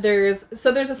that there's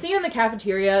a scene in the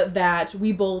cafeteria that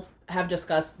we both have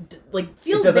discussed, like,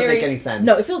 feels It doesn't very... make any sense.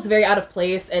 No, it feels very out of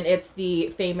place, and it's the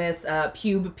famous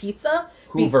pube pizza.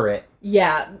 Hoover it.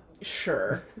 Yeah,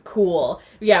 sure. Cool.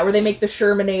 Yeah, where they make the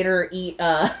Shermanator eat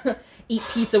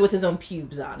pizza with his own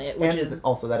pubes on it, which And is...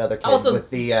 also that other kid also- with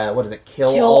the, what is it,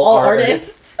 Kill All All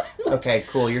artists. Okay,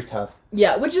 cool, you're tough.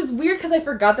 Yeah, which is weird because I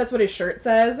forgot that's what his shirt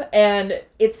says, and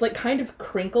it's like kind of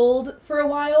crinkled for a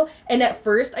while, and at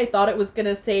first I thought it was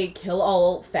gonna say kill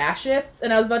all fascists,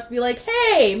 and I was about to be like,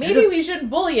 hey, maybe we shouldn't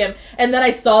bully him, and then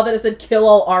I saw that it said kill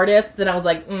all artists, and I was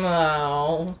like,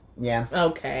 no. Yeah.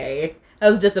 Okay. I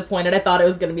was disappointed. I thought it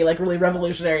was gonna be like really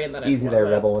revolutionary, and then Easy there,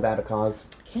 rebel without a cause.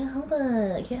 Can't help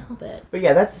it. Can't help it. But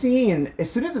yeah, that scene, as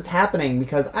soon as it's happening,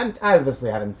 because I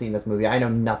obviously haven't seen this movie, I know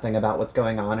nothing about what's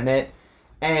going on in it,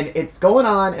 and it's going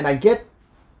on, and I get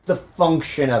the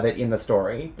function of it in the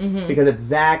story, because it's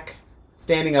Zach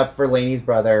standing up for Lainey's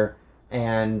brother,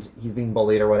 and he's being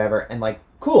bullied or whatever, and like,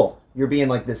 cool, you're being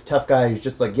like this tough guy who's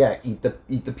just like, yeah, eat the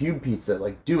pube pizza,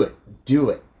 like, do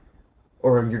it,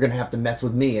 or you're gonna have to mess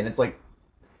with me, and it's like,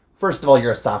 first of all,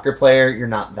 you're a soccer player, you're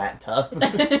not that tough.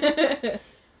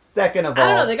 Second of all... I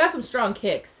don't know, they got some strong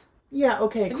kicks. Yeah,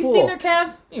 okay, Have cool. you seen their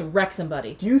calves? You wreck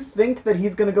somebody. Do you think that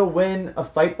he's gonna go win a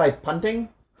fight by punting?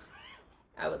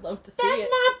 I would love to see it.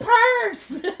 That's my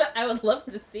purse! I would love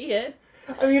to see it.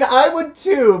 I mean, I would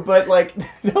too, but, like,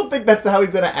 I don't think that's how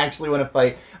he's gonna actually win a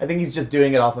fight. I think he's just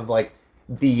doing it off of, like,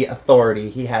 the authority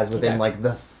he has within, like,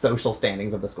 the social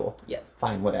standings of the school. Yes.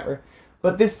 Fine, whatever.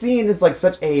 But this scene is, like,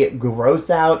 such a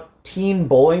gross-out teen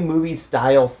boy movie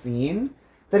style scene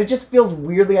that it just feels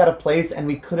weirdly out of place, and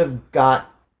we could have got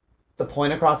the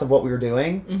point across of what we were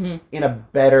doing in a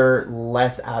better,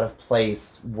 less out of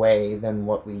place way than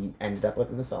what we ended up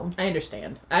with in this film. I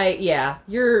understand. Yeah,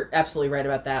 you're absolutely right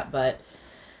about that, but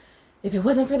if it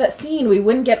wasn't for that scene, we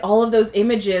wouldn't get all of those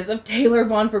images of Taylor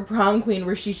Vaughn for prom queen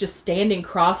where she's just standing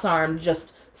cross-armed,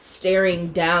 just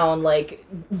staring down like,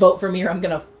 vote for me or I'm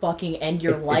gonna fucking end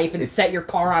your life and set your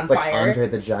car on it's fire. Like Andre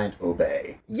the Giant,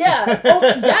 obey. Yeah. Oh,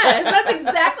 yes, that's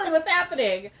exactly what's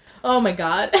happening. Oh my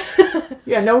god.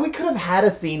 Yeah, no, we could have had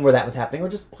a scene where that was happening, or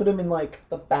just put him in, like,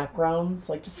 the backgrounds.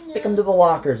 Like, just stick him to the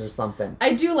lockers or something.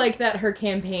 I do like that her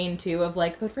campaign, too, of,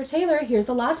 like, vote for Taylor, here's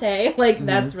the latte. Like,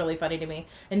 that's really funny to me.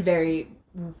 And very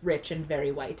rich and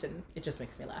very white, and it just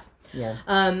makes me laugh.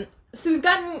 Yeah. So we've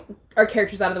gotten our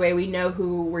characters out of the way. We know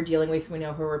who we're dealing with. We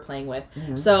know who we're playing with.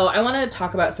 So I want to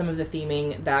talk about some of the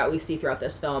theming that we see throughout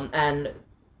this film, and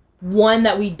one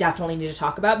that we definitely need to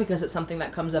talk about because it's something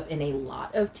that comes up in a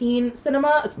lot of teen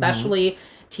cinema, especially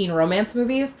teen romance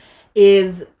movies,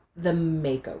 is the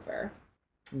makeover.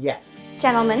 Yes.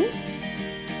 Gentlemen,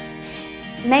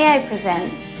 may I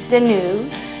present the new,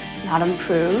 not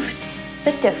improved,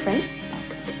 but different,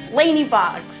 Lainey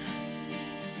Boggs.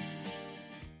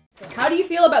 So how do you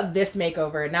feel about this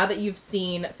makeover now that you've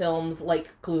seen films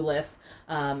like Clueless?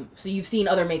 So you've seen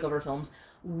other makeover films.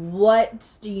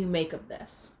 What do you make of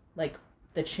this? Like,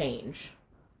 the change?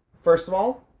 First of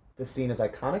all, this scene is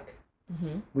iconic.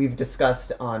 We've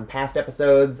discussed on past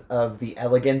episodes of the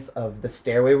elegance of the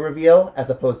stairway reveal as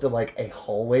opposed to, like, a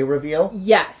hallway reveal.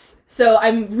 Yes. So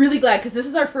I'm really glad because this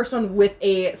is our first one with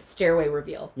a stairway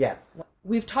reveal. Yes.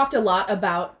 We've talked a lot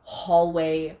about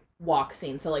hallway walk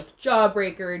scenes. So like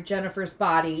Jawbreaker, Jennifer's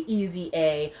Body, Easy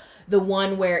A, the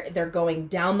one where they're going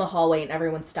down the hallway and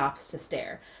everyone stops to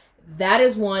stare. That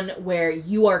is one where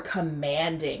you are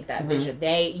commanding that vision.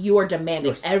 You are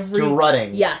demanding You're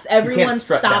strutting. Yes, everyone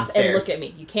strut stop downstairs. and look at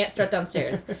me. You can't strut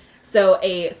downstairs. So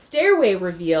a stairway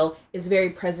reveal is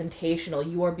very presentational.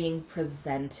 You are being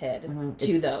presented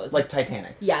to It's those. like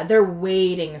Titanic. Yeah, they're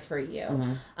waiting for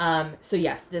you. So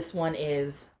yes, this one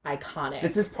is iconic.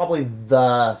 This is probably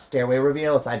the stairway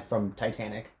reveal aside from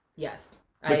Titanic. Yes.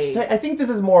 Which I think this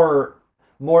is more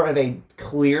of a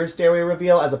clear stairway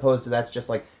reveal as opposed to that's just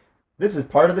like, this is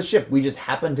part of the ship. We just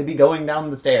happen to be going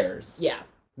down the stairs. Yeah.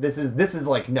 This is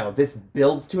like, no, this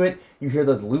builds to it. You hear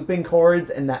those looping chords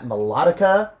and that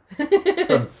melodica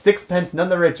from Sixpence None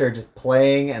the Richer just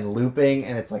playing and looping.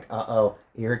 And it's like, uh-oh,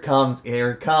 here it comes,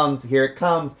 here it comes, here it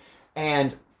comes.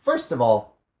 And first of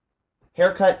all,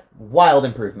 haircut, wild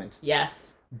improvement.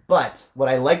 Yes. But what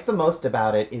I like the most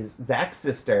about it is Zach's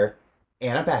sister,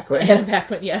 Anna Paquin. Anna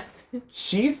Paquin, yes.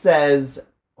 She says,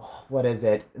 what is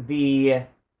it? The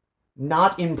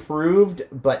not improved,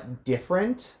 but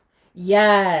different.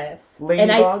 Yes.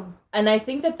 Ladybugs. And I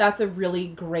think that that's a really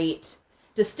great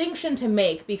distinction to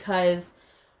make, because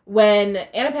when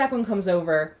Anna Paquin comes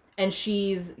over and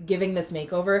she's giving this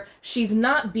makeover, she's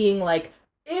not being like,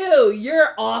 ew,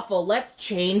 you're awful, let's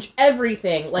change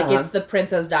everything. Like it's the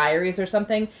Princess Diaries or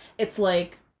something. It's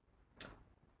like,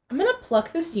 I'm gonna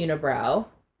pluck this unibrow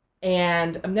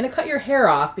and I'm gonna cut your hair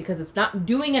off because it's not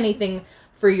doing anything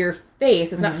for your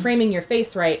face. It's not framing your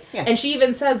face right. Yeah. And she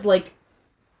even says, like,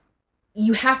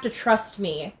 you have to trust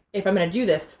me if I'm gonna do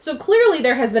this. So clearly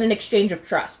there has been an exchange of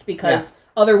trust, because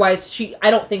otherwise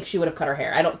I don't think she would have cut her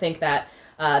hair. I don't think that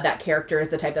that character is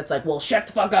the type that's like, well, shut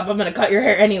the fuck up, I'm gonna cut your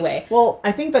hair anyway. Well,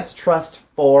 I think that's trust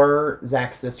for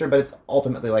Zach's sister, but it's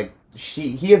ultimately like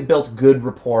he has built good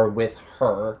rapport with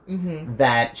her,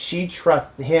 that she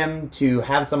trusts him to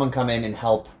have someone come in and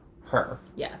help her.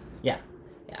 Yes. Yeah.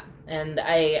 Yeah. And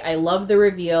I love the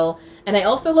reveal, and I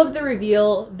also love the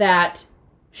reveal that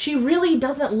she really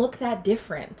doesn't look that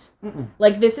different.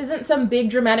 Like, this isn't some big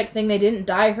dramatic thing. They didn't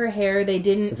dye her hair. They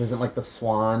didn't... This isn't like The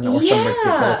Swan or some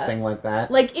ridiculous thing like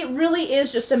that. Like, it really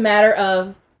is just a matter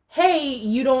of, hey,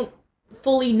 you don't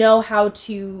fully know how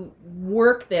to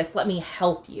work this. Let me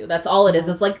help you. That's all it is.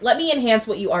 It's like, let me enhance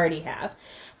what you already have.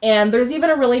 And there's even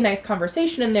a really nice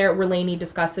conversation in there where Lainey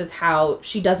discusses how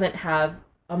she doesn't have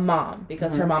a mom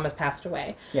because her mom has passed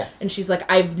away. Yes. And she's like,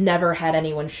 I've never had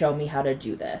anyone show me how to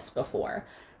do this before.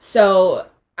 So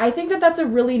I think that that's a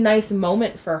really nice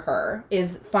moment for her,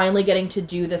 is finally getting to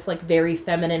do this like very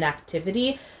feminine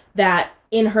activity that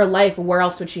in her life, where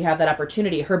else would she have that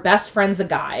opportunity? Her best friend's a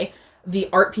guy. The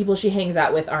art people she hangs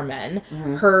out with are men.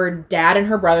 Her dad and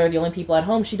her brother are the only people at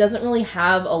home. She doesn't really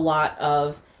have a lot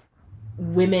of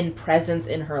women presence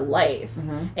in her life.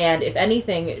 And if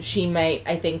anything, she might,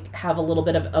 I think, have a little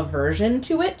bit of aversion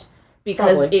to it,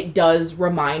 because it does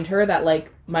remind her that,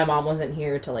 like, my mom wasn't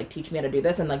here to, like, teach me how to do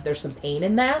this, and, like, there's some pain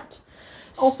in that.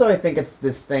 Also, I think it's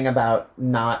this thing about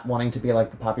not wanting to be like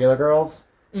the popular girls,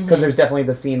 because there's definitely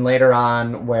the scene later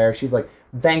on where she's like,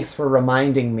 thanks for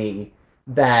reminding me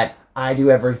that I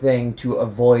do everything to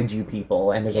avoid you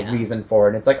people, and there's a reason for it.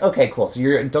 And it's like, okay, cool. So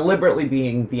you're deliberately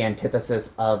being the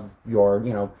antithesis of your,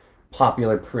 you know,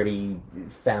 popular, pretty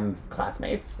femme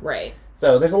classmates. Right.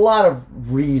 So there's a lot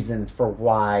of reasons for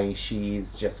why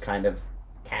she's just kind of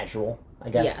casual, I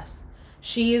guess.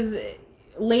 Yes.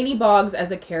 Lainey Boggs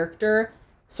as a character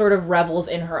sort of revels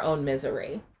in her own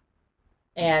misery.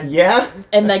 And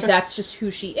and like, that's just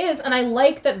who she is. And I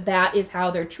like that that is how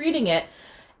they're treating it,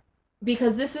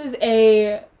 because this is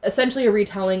essentially a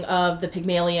retelling of The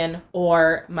Pygmalion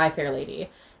or My Fair Lady.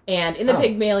 And in The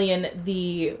Pygmalion,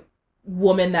 the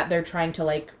woman that they're trying to,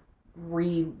 like,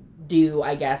 redo,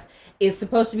 I guess, is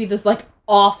supposed to be this, like,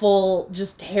 awful,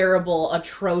 just terrible,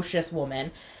 atrocious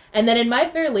woman. And then in My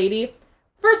Fair Lady,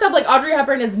 first off, like, Audrey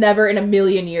Hepburn is never in a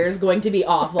million years going to be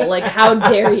awful. Like, how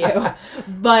dare you?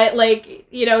 But, like,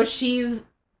 you know, she's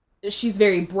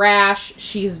very brash.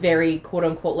 She's very, quote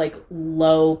unquote, like,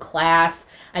 low class.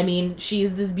 I mean,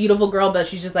 she's this beautiful girl, but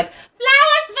she's just like,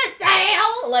 flowers for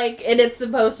sale! Like, and it's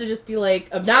supposed to just be,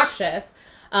 like, obnoxious.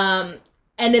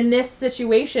 And in this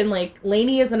situation, like,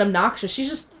 Lainey isn't obnoxious. She's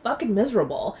just fucking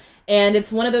miserable. And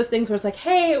it's one of those things where it's like,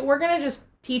 hey, we're gonna just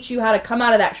teach you how to come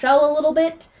out of that shell a little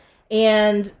bit.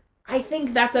 And I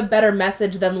think that's a better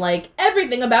message than, like,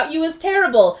 everything about you is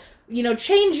terrible. You know,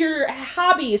 change your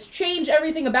hobbies, change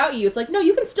everything about you. It's like, no,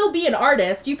 you can still be an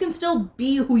artist. You can still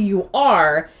be who you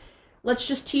are. Let's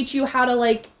just teach you how to,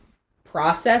 like,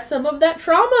 process some of that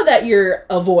trauma that you're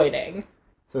avoiding.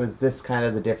 So is this kind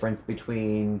of the difference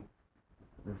between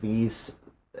these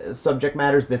subject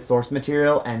matters, this source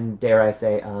material, and, dare I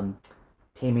say,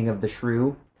 Taming of the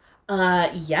Shrew?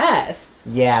 Yes.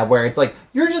 Yeah, where it's like,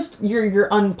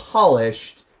 you're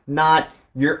unpolished, not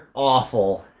you're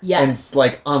awful. Yes. And,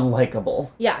 like, unlikable.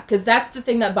 Yeah, because that's the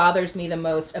thing that bothers me the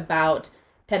most about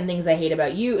 10 Things I Hate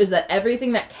About You, is that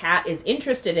everything that Kat is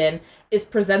interested in is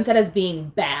presented as being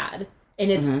bad. And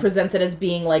it's presented as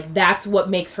being, like, that's what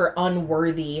makes her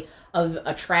unworthy of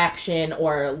attraction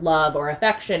or love or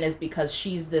affection, is because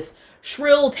she's this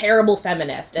shrill, terrible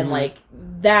feminist. And, like,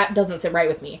 that doesn't sit right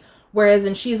with me. Whereas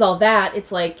in She's All That,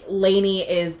 it's like Lainey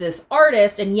is this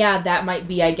artist, and yeah, that might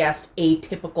be, I guess,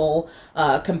 atypical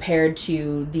compared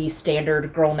to the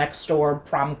standard girl next door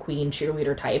prom queen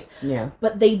cheerleader type. Yeah.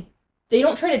 But they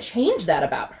don't try to change that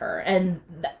about her, and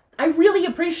I really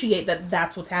appreciate that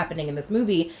that's what's happening in this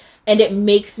movie, and it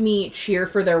makes me cheer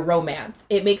for their romance.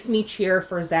 It makes me cheer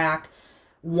for Zach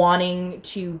wanting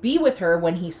to be with her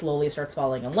when he slowly starts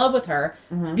falling in love with her,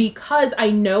 because I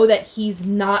know that he's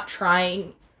not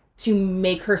trying to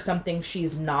make her something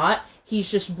she's not. He's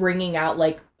just bringing out,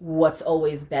 like, what's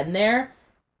always been there.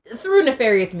 through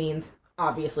nefarious means,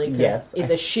 obviously, because Yes,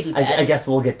 it's a shitty bed. I guess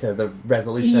we'll get to the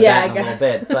resolution of Yeah, that in a little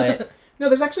bit. But no,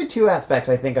 there's actually two aspects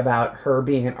I think about her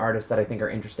being an artist that I think are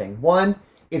interesting. One,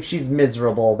 if she's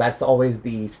miserable, that's always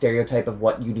the stereotype of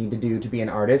what you need to do to be an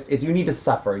artist, is you need to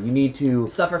suffer. You need to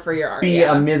suffer for your art. be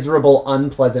a miserable,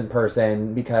 unpleasant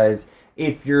person, because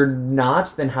if you're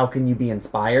not, then how can you be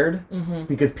inspired? Mm-hmm.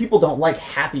 Because people don't like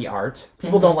happy art.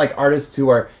 People don't like artists who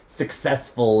are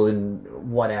successful and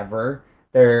whatever.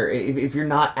 If you're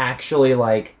not actually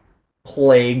like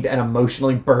plagued and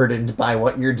emotionally burdened by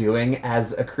what you're doing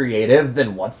as a creative,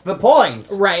 then what's the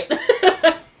point? Right.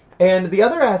 And the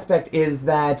other aspect is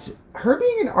that her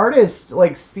being an artist,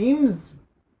 like, seems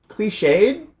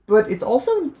cliched, but it's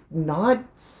also not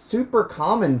super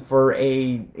common for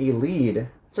a lead.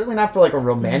 Certainly not for, like, a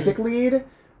romantic lead.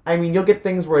 I mean, you'll get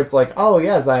things where it's like, oh,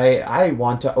 yes, I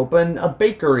want to open a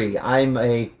bakery. I'm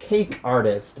a cake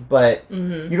artist. But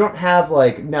you don't have,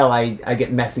 like, no, I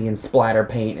get messy and splatter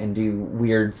paint and do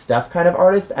weird stuff kind of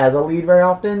artist as a lead very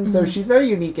often. So she's very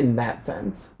unique in that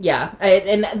sense. Yeah.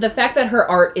 And the fact that her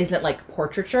art isn't, like,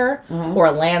 portraiture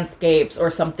or landscapes or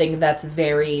something that's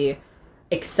very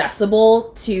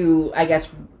accessible to, I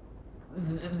guess,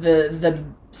 the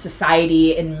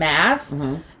society in mass.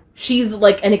 She's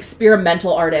like an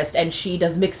experimental artist, and she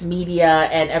does mixed media,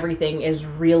 and everything is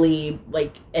really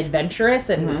like adventurous,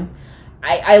 and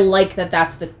I like that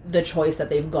that's the choice that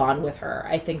they've gone with her.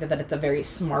 I think that it's a very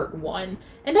smart one,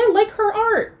 and I like her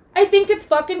art. I think it's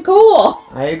fucking cool.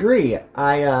 I agree.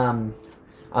 I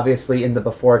obviously in the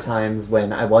before times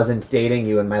when I wasn't dating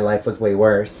you and my life was way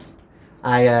worse,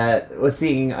 I was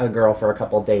seeing a girl for a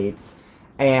couple dates,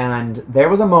 and there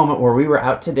was a moment where we were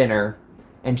out to dinner.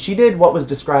 And she did what was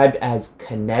described as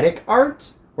kinetic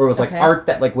art, where it was like art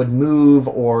that like would move,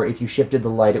 or if you shifted the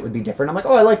light, it would be different. I'm like,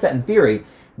 oh, I like that in theory.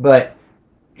 But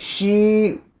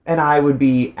she and I would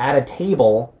be at a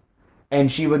table,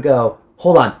 and she would go,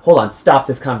 hold on, stop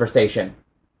this conversation.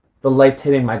 The light's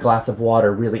hitting my glass of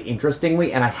water really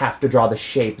interestingly, and I have to draw the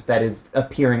shape that is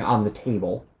appearing on the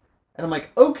table. And I'm like,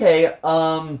 okay,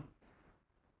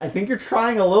 I think you're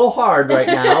trying a little hard right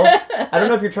now. I don't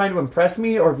know if you're trying to impress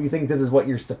me or if you think this is what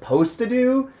you're supposed to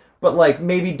do, but like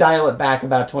maybe dial it back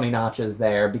about 20 notches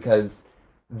there, because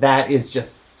that is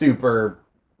just super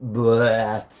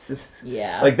bleh.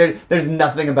 Yeah. Like there's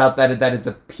nothing about that is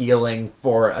appealing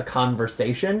for a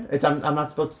conversation. I'm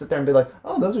not supposed to sit there and be like,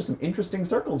 oh, those are some interesting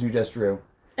circles you just drew.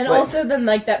 And also then,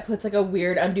 like, that puts, like, a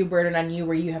weird undue burden on you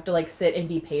where you have to, like, sit and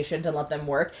be patient and let them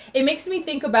work. It makes me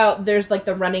think about, there's, like,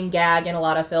 the running gag in a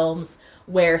lot of films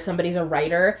where somebody's a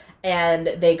writer and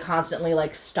they constantly,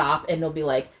 like, stop and they'll be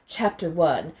like, chapter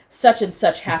 1, such and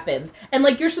such happens. And,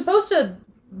 like, you're supposed to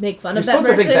make fun of that person.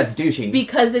 You're supposed to think that's douchey.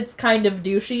 Because it's kind of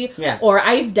douchey. Yeah. Or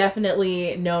I've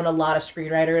definitely known a lot of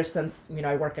screenwriters since,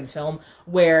 I work in film,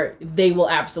 where they will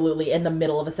absolutely, in the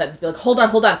middle of a sentence, be like, hold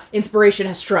on, inspiration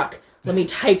has struck. Let me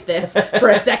type this for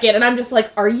a second. And I'm just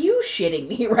like, are you shitting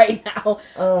me right now?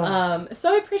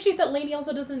 So I appreciate that Lainey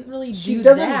also doesn't really do that. She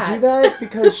doesn't do that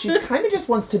because she kind of just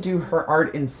wants to do her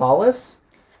art in solace.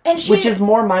 And which is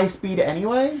more my speed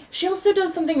anyway. She also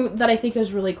does something that I think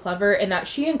is really clever, in that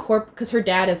she because her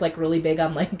dad is like really big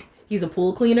on like, he's a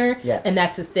pool cleaner. Yes. And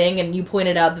that's his thing. And you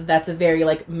pointed out that that's a very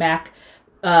like Mac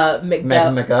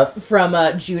McGuff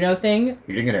from Juno thing.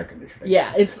 Heating and air conditioning.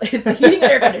 Yeah, it's the heating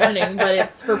and air conditioning, but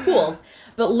it's for pools.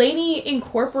 But Lainey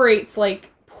incorporates like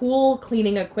pool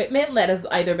cleaning equipment that has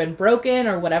either been broken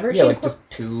or whatever. Yeah, like just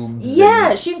tubes.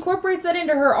 Yeah, she incorporates that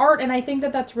into her art, and I think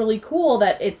that that's really cool.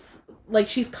 That it's like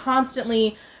she's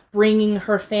constantly bringing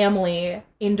her family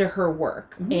into her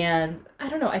work, and I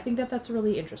don't know. I think that that's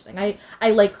really interesting. I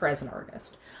like her as an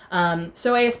artist.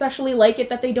 So I especially like it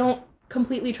that they don't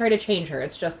completely try to change her.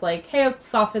 It's just like, hey, let's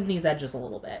soften these edges a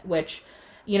little bit, which,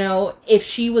 if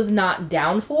she was not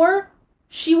down for,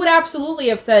 she would absolutely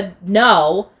have said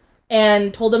no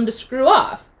and told them to screw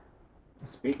off.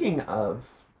 Speaking of,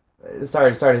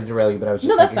 sorry to derail you, but I was just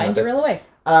no, that's fine. Derail away.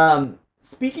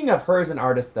 Speaking of her as an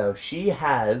artist, though, she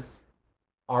has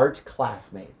art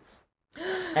classmates,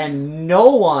 and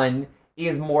no one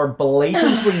is more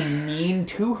blatantly mean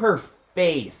to her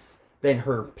face than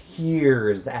her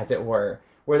peers, as it were,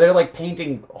 where they're like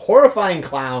painting horrifying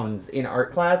clowns in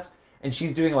art class, and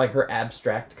she's doing like her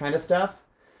abstract kind of stuff,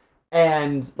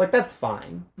 and like that's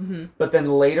fine. But then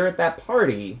later at that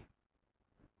party,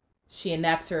 she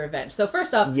enacts her revenge. So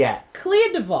first off, yes,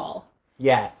 Clea Duvall,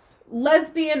 yes,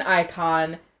 lesbian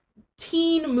icon,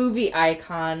 teen movie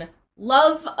icon,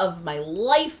 love of my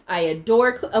life. I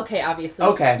adore okay, obviously.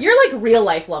 Okay. You're like real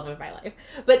life love of my life.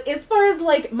 But as far as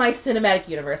like my cinematic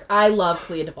universe, I love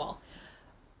Clea Duvall.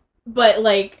 But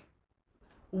like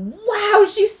wow,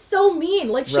 she's so mean.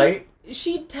 Like, Right?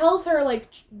 she tells her, like,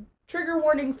 trigger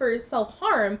warning for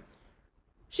self-harm.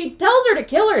 She tells her to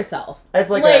kill herself. It's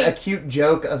like a cute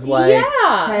joke of like,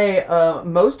 yeah. hey,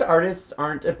 most artists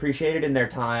aren't appreciated in their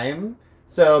time,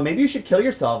 so maybe you should kill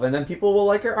yourself and then people will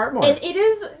like your art more. And it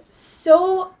is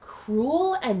so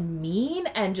cruel and mean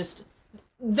and just,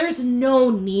 there's no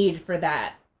need for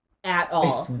that at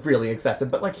all. It's really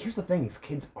excessive. But like, here's the thing, is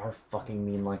kids are fucking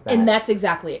mean like that. And that's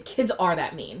exactly it. Kids are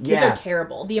that mean. Kids Yeah. are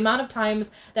terrible. The amount of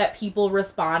times that people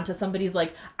respond to somebody's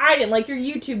like, I didn't like your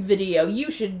YouTube video.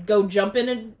 You should go jump in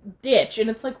a ditch. And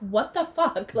it's like, what the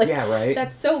fuck? Like, yeah, right?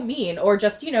 that's so mean. Or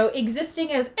just, you know,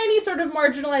 existing as any sort of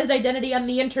marginalized identity on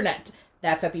the internet.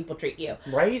 That's how people treat you.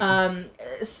 Right?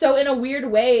 So in a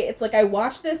weird way, it's like I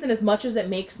watch this, and as much as it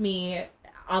makes me,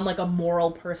 on like a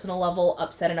moral, personal level,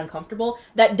 upset and uncomfortable,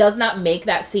 that does not make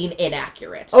that scene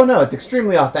inaccurate. Oh no, it's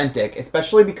extremely authentic,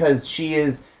 especially because she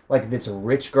is like this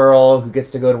rich girl who gets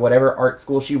to go to whatever art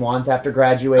school she wants after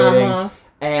graduating.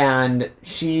 And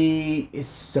she is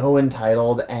so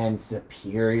entitled and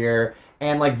superior.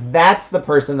 And, like, that's the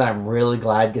person that I'm really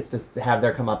glad gets to have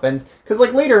their comeuppance. Because,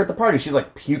 like, later at the party, she's,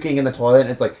 like, puking in the toilet. And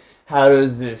it's like, how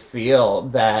does it feel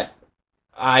that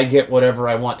I get whatever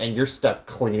I want and you're stuck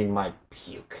cleaning my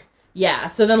puke? Yeah,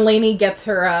 so then Lainey gets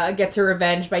her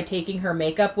revenge by taking her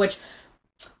makeup, which...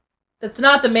 that's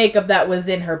not the makeup that was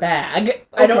in her bag. Okay.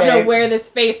 I don't know where this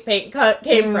face paint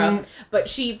came from. But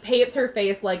she paints her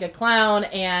face like a clown,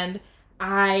 and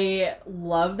I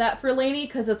love that for Lainey,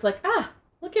 because it's like,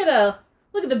 look at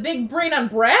the big brain on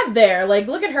Brad there. Like,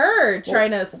 look at her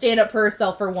trying to stand up for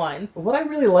herself for once. What I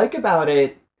really like about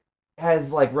it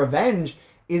as, like, revenge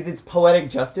is its poetic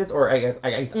justice, or I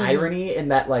guess irony, in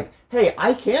that, like, hey,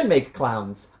 I can make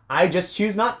clowns. I just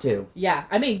choose not to. Yeah,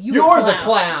 I mean, you're the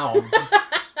clown.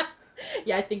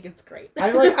 Yeah, I think it's great.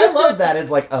 I love that as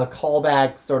like a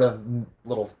callback sort of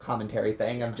little commentary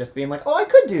thing of just being like, oh, I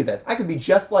could do this. I could be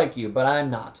just like you, but I'm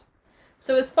not.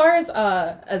 So as far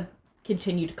as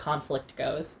continued conflict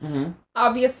goes,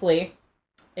 obviously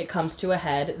it comes to a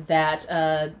head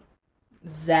that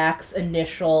Zach's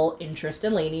initial interest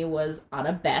in Lainey was on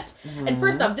a bet. And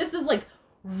first off, this is like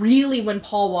really when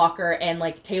Paul Walker and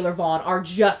like Taylor Vaughn are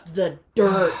just the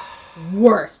dirt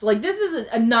worst. Like, this is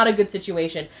not a good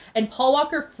situation. And Paul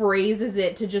Walker phrases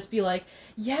it to just be like,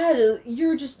 yeah,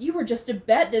 you were just a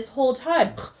bet this whole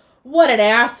time. What an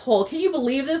asshole. Can you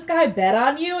believe this guy bet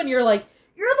on you? And you're like,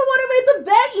 you're the one who made the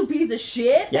bet, you piece of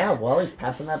shit. Yeah, well, he's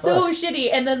passing that so book. shitty.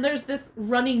 And then there's this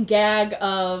running gag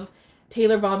of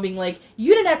Taylor Vaughn being like,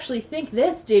 you didn't actually think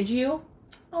this, did you?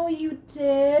 Oh, you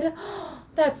did?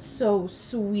 That's so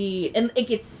sweet. And it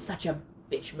gets such a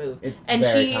bitch move. It's and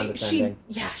very condescending.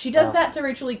 She does that to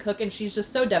Rachel Lee Cook, and she's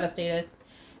just so devastated.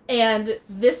 And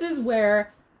this is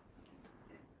where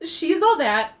she's all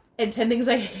that and 10 Things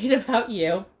I Hate About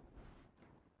You,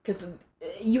 because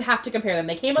you have to compare them.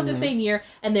 They came out the same year,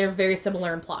 and they're very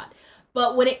similar in plot.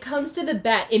 But when it comes to the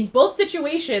bet, in both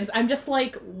situations, I'm just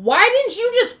like, why didn't you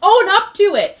just own up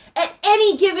to it at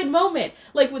any given moment?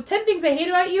 Like, with 10 Things I Hate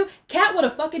About You, Kat would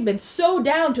have fucking been so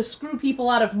down to screw people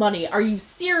out of money. Are you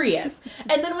serious?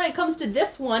 And then when it comes to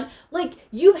this one, like,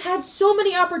 you've had so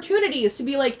many opportunities to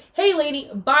be like, hey, Lainey,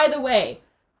 by the way,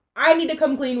 I need to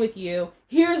come clean with you.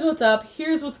 Here's what's up.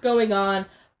 Here's what's going on.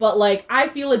 But, like, I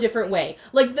feel a different way.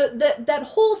 Like, that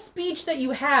whole speech that you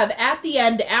have at the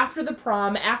end, after the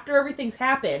prom, after everything's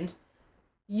happened,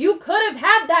 you could have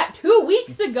had that 2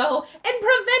 weeks ago and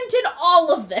prevented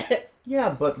all of this.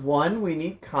 Yeah, but one, we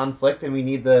need conflict, and we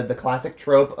need the classic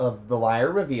trope of the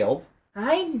liar revealed.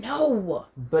 I know.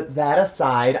 But that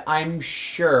aside, I'm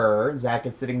sure Zach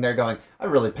is sitting there going, I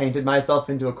really painted myself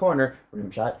into a corner,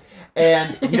 rim shot,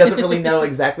 and he doesn't really know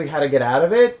exactly how to get out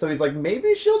of it, so he's like,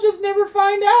 maybe she'll just never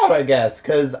find out, I guess,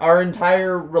 because our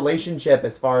entire relationship,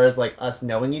 as far as, like, us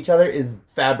knowing each other, is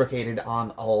fabricated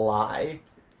on a lie.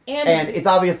 And it's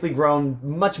obviously grown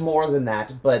much more than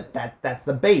that, but that's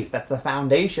the base, that's the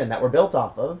foundation that we're built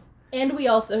off of. And we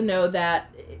also know that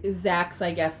Zach's,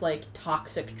 I guess, like,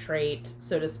 toxic trait,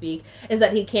 so to speak, is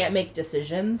that he can't make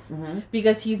decisions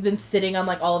because he's been sitting on,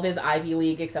 like, all of his Ivy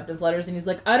League acceptance letters, and he's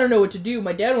like, I don't know what to do.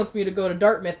 My dad wants me to go to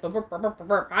Dartmouth,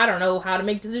 but I don't know how to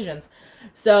make decisions.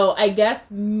 So I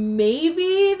guess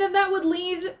maybe that would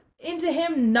lead into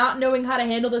him not knowing how to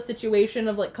handle the situation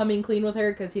of, like, coming clean with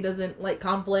her because he doesn't like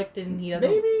conflict and he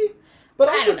doesn't... Maybe. But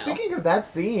also, speaking of that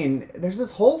scene, there's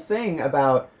this whole thing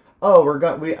about...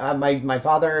 my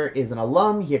father is an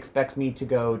alum. He expects me to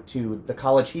go to the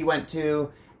college he went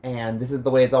to, and this is the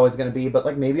way it's always going to be. But,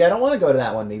 like, maybe I don't want to go to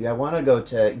that one. Maybe I want to go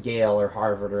to Yale or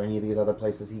Harvard or any of these other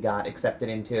places he got accepted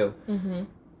into.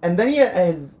 And then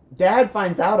his dad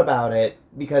finds out about it,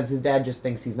 because his dad just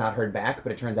thinks he's not heard back,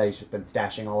 but it turns out he's just been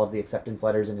stashing all of the acceptance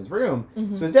letters in his room.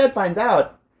 So his dad finds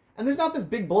out, and there's not this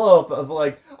big blow up of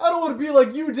like, I don't want to be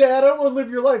like you, Dad. I don't want to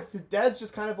live your life. His dad's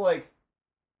just kind of like,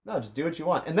 no, just do what you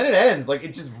want. And then it ends. Like,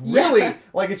 it just really,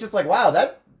 like, it's just like, wow,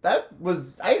 that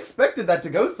was, I expected that to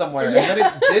go somewhere. And then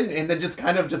it didn't. And then just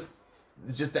kind of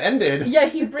just ended. Yeah,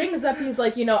 he brings up, he's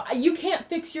like, you know, you can't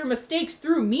fix your mistakes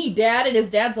through me, Dad. And his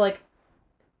dad's like,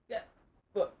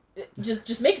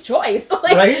 just make a choice.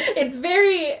 Like, right? It's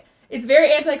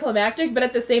very anticlimactic, but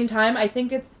at the same time, I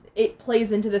think it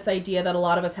plays into this idea that a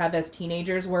lot of us have as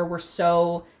teenagers where we're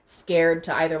so scared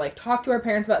to either like talk to our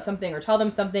parents about something or tell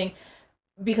them something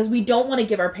because we don't want to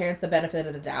give our parents the benefit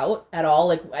of the doubt at all.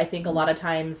 Like, I think a lot of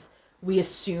times we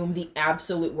assume the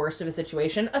absolute worst of a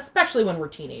situation, especially when we're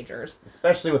teenagers.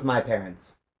 Especially with my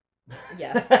parents.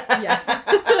 Yes, yes.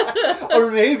 Or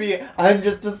maybe I'm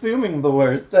just assuming the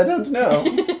worst. I don't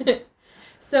know.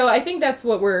 So I think that's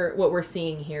what we're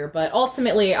seeing here. But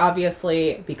ultimately,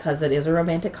 obviously, because it is a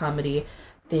romantic comedy,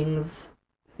 things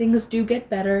do get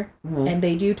better, and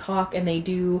they do talk, and they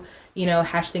do, you know,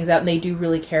 hash things out, and they do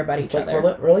really care about each other.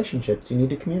 Like relationships, you need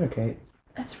to communicate.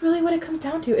 That's really what it comes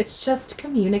down to. It's just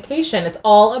communication. It's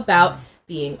all about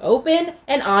being open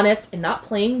and honest and not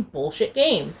playing bullshit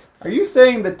games. Are you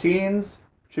saying that teens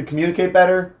should communicate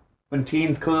better when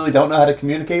teens clearly don't know how to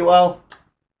communicate well?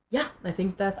 Yeah, I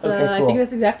think that's okay, cool. I think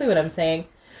that's exactly what I'm saying.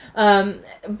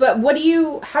 But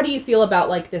how do you feel about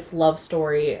like this love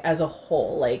story as a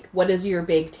whole? Like, what is your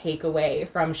big takeaway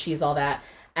from She's All That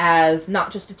as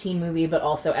not just a teen movie, but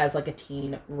also as like a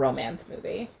teen romance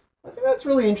movie? I think that's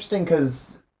really interesting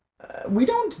because we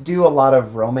don't do a lot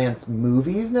of romance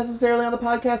movies necessarily on the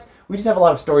podcast. We just have a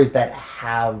lot of stories that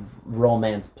have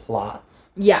romance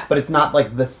plots. Yes. But it's not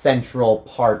like the central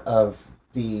part of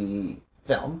the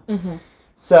film. Mm-hmm.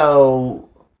 So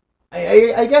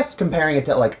I guess comparing it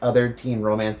to like other teen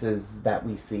romances that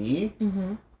we see,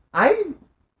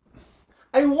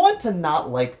 I want to not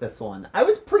like this one. I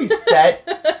was pretty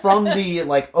set from the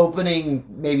like opening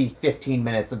maybe 15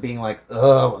 minutes of being like,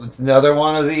 oh, it's another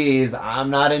one of these.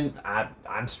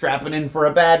 I'm strapping in for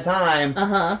a bad time.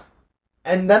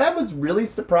 And then I was really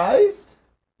surprised.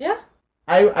 Yeah.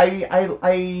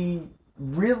 I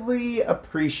really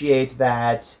appreciate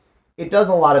that it does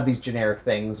a lot of these generic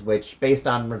things, which based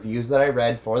on reviews that I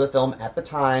read for the film at the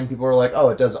time, people were like, oh,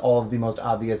 it does all of the most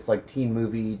obvious like teen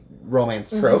movie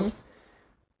romance tropes.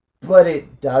 But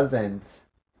it doesn't.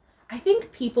 I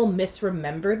think people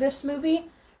misremember this movie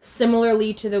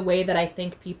similarly to the way that I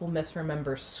think people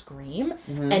misremember Scream.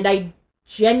 And I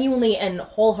genuinely and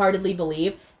wholeheartedly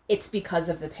believe it's because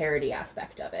of the parody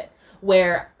aspect of it.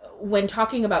 Where when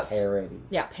talking about... Parody.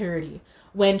 Yeah, parody.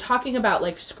 When talking about,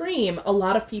 like, Scream, a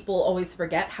lot of people always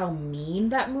forget how mean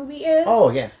that movie is. Oh,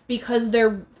 yeah. Because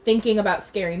they're thinking about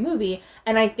Scary Movie.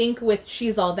 And I think with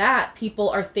She's All That, people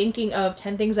are thinking of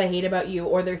 10 Things I Hate About You,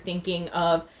 or they're thinking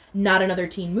of Not Another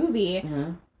Teen Movie,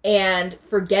 and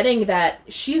forgetting that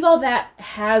She's All That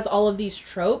has all of these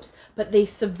tropes, but they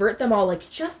subvert them all, like,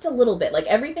 just a little bit. Like,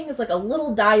 everything is, like, a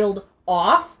little dialed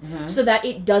off so that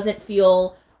it doesn't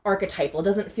feel archetypal, it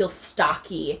doesn't feel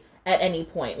stocky at any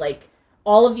point. Like,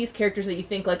 all of these characters that you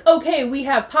think, like, okay, we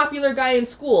have popular guy in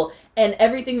school, and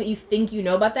everything that you think you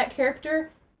know about that character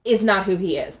is not who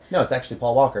he is. No, it's actually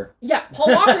Paul Walker. Yeah,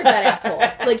 Paul Walker's that asshole.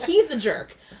 Like, he's the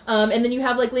jerk. And then you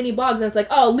have, like, Lainey Boggs, and it's like,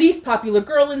 oh, least popular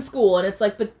girl in school. And it's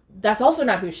like, but that's also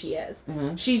not who she is.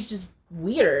 She's just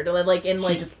weird. Like, and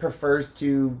like... She just prefers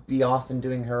to be off and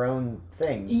doing her own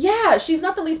thing. Yeah, she's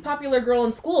not the least popular girl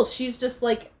in school. She's just,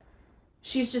 like...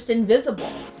 She's just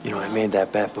invisible. You know, I made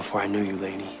that bet before I knew you,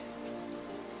 Lainey.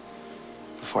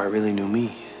 Before I really knew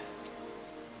me.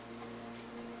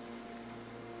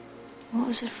 What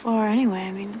was it for anyway?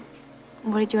 I mean,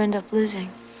 what did you end up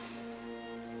losing?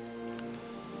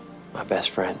 My best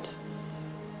friend.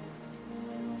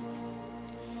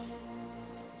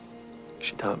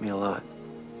 She taught me a lot.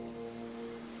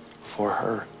 Before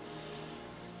her,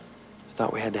 I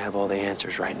thought we had to have all the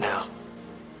answers right now.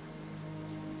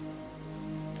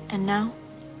 And now?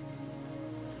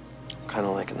 I'm kind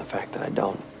of liking the fact that I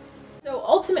don't. So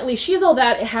ultimately, She's All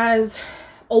That has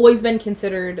always been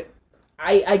considered,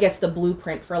 I guess, the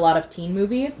blueprint for a lot of teen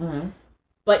movies,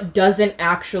 but doesn't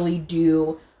actually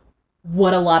do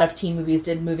what a lot of teen movies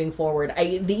did moving forward.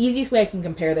 The easiest way I can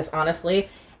compare this, honestly,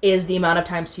 is the amount of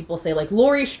times people say, like,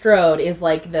 Laurie Strode is,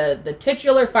 like, the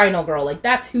titular final girl. Like,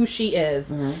 that's who she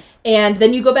is. And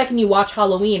then you go back and you watch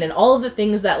Halloween, and all of the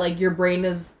things that, like, your brain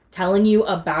is telling you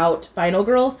about final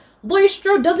girls, Laurie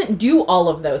Strode doesn't do all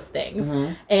of those things.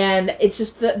 And it's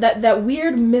just that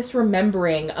weird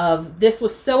misremembering of this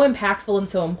was so impactful and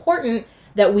so important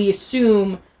that we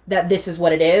assume that this is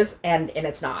what it is, and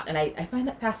it's not. And I find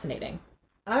that fascinating.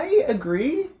 I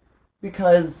agree,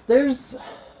 because there's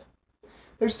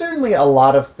certainly a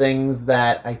lot of things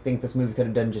that I think this movie could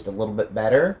have done just a little bit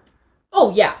better.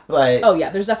 Oh, yeah. But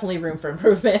There's definitely room for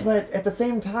improvement. But at the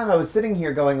same time, I was sitting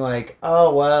here going like,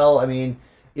 oh, well, I mean,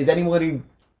 is anybody...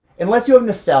 Unless you have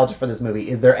nostalgia for this movie,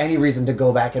 is there any reason to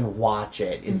go back and watch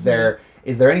it? Is there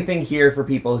anything here for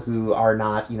people who are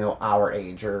not, our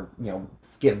age, or,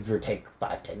 give or take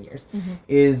 5-10 years?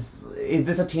 Is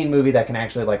this a teen movie that can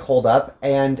actually, like, hold up?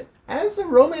 And as a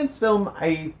romance film,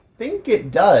 I think it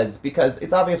does, because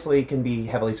it's obviously can be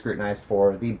heavily scrutinized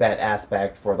for the bet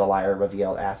aspect, for the liar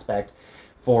reveal aspect,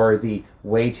 for the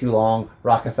way too long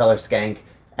Rockefeller skank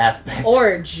aspect.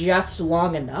 Or just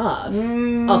long enough.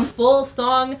 A full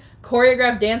song,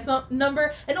 choreographed dance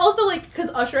number. And also, like, because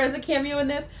Usher has a cameo in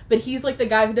this, but he's, like, the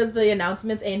guy who does the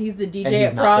announcements, and he's the DJ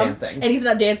at prom. And he's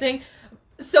not dancing.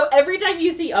 So every time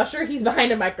you see Usher, he's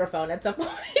behind a microphone at some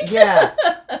point. Yeah.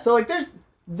 So, like,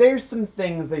 there's some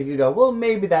things that you could go, well,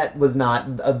 maybe that was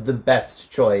not the best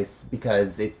choice,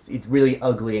 because it's really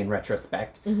ugly in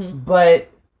retrospect. But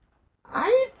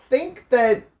I think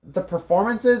that the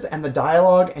performances and the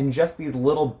dialogue and just these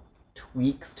little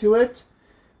tweaks to it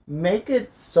make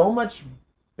it so much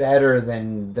better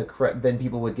than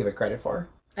people would give it credit for.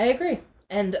 I agree.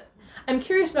 And I'm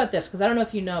curious about this, because I don't know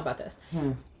if you know about this.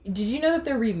 Did you know that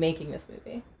they're remaking this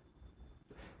movie?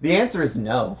 The answer is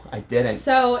no, I didn't.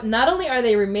 So, not only are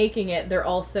they remaking it, they're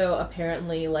also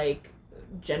apparently, like,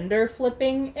 gender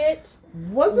flipping it.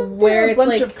 Wasn't there a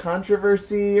bunch of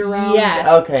controversy around? Yes.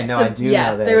 Okay, no, I do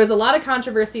know this. There was a lot of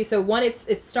controversy. So, one, it's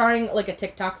starring, like, a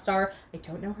TikTok star. I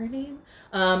don't know her name.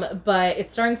 But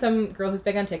it's starring some girl who's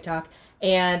big on TikTok.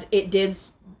 And it did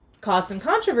cause some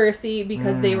controversy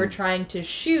because they were trying to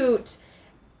shoot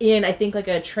in, I think, like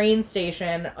a train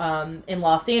station in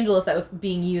Los Angeles that was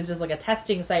being used as, like, a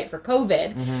testing site for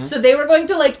COVID. So they were going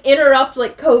to, like, interrupt,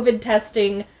 like, COVID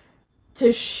testing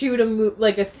to shoot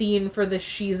a scene for the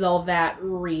She's All That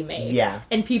remake. Yeah.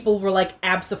 And people were like,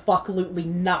 abso-fuck-lutely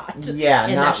not. Yeah,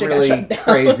 and not really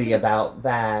crazy about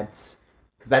that.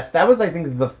 Because that was, I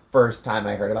think, the first time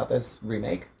I heard about this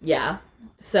remake. Yeah.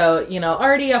 So,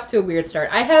 already off to a weird start.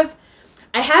 I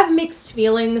have mixed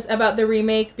feelings about the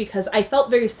remake, because I felt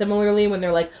very similarly when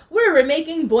they're like, we're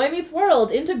remaking Boy Meets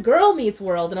World into Girl Meets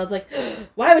World. And I was like,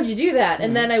 why would you do that?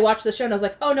 And then I watched the show and I was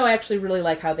like, oh no, I actually really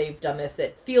like how they've done this.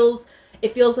 It feels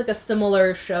like a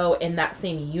similar show in that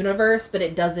same universe, but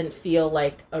it doesn't feel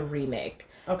like a remake.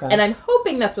 Okay. And I'm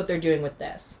hoping that's what they're doing with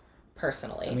this,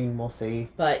 personally. I mean, we'll see.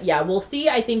 But yeah, we'll see.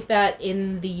 I think that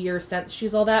in the years since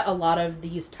She's All That, a lot of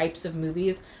these types of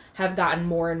movies have gotten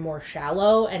more and more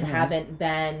shallow and haven't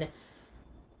been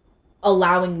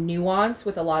allowing nuance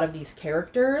with a lot of these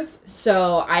characters.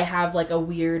 So I have, like, a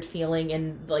weird feeling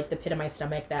in, like, the pit of my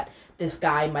stomach that this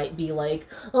guy might be like,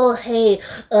 oh, hey,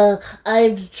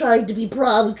 I'm trying to be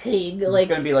prom king. It's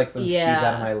gonna be like some She's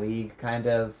Out of My League kind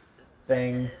of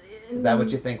thing. Is that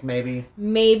what you think, maybe?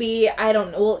 Maybe. I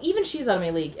don't know. Well, even She's Out of My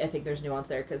League, I think there's nuance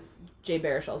there, because Jay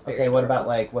Baruchel's very Okay, what about, adorable.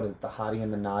 like, what is it, The Hottie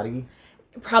and the Naughty?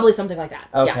 Probably something like that.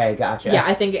 Okay, gotcha. Yeah,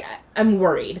 I think I'm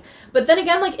worried. But then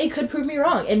again, like, it could prove me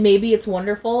wrong. And maybe it's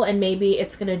wonderful, and maybe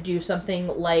it's going to do something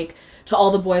like To All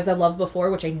the Boys I Loved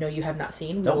Before, which I know you have not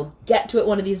seen. Nope. We'll get to it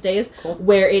one of these days,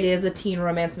 where it is a teen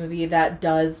romance movie that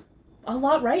does a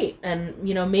lot right. And,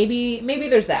 maybe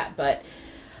there's that. But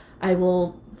I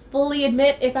will fully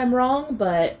admit if I'm wrong,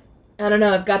 but I don't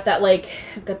know. I've got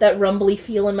that rumbly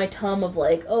feel in my tum of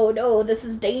like, oh no, this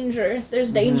is danger.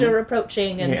 There's danger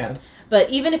approaching. And But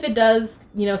even if it does,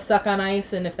 suck on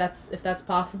ice, and if that's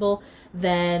possible,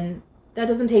 then that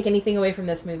doesn't take anything away from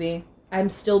this movie. I'm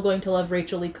still going to love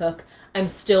Rachel Lee Cook. I'm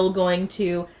still going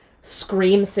to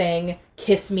scream, sing,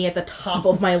 kiss me at the top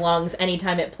of my lungs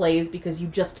anytime it plays, because you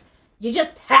just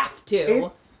have to.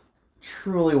 It's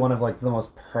truly one of, like, the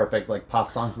most perfect, like,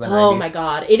 pop songs of the 90s. Oh my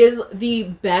god. It is the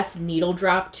best needle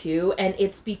drop, too, and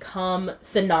it's become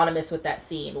synonymous with that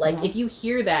scene. Like, if you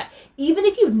hear that, even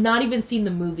if you've not even seen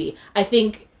the movie, I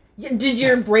think, did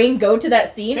your brain go to that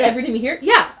scene every time you hear it?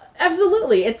 Yeah,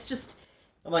 absolutely. It's just...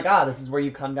 I'm like, this is where you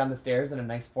come down the stairs in a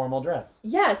nice formal dress.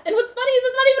 Yes, and what's funny is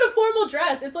it's not even a formal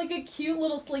dress. It's like a cute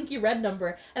little Slinky Red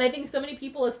number. And I think so many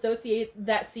people associate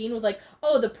that scene with, like,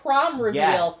 oh, the prom reveal.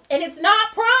 Yes. And it's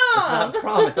not prom! It's not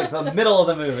prom, it's like the middle of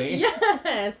the movie.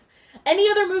 Yes! Any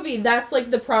other movie, that's like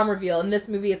the prom reveal. In this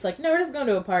movie, it's like, no, we're just going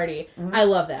to a party. I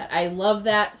love that. I love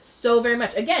that so very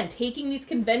much. Again, taking these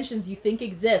conventions you think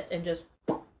exist and just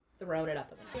throwing it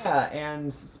out the window. Yeah,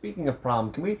 and speaking of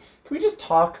prom, can we just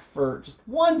talk for just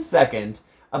 1 second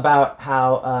about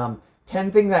how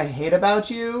 10 Things I Hate About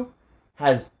You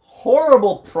has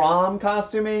horrible prom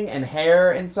costuming and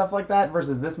hair and stuff like that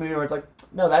versus this movie where it's like,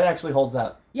 no, that actually holds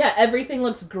up. Yeah, everything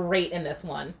looks great in this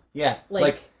one. Yeah,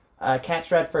 like Kat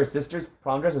Stratford's sister's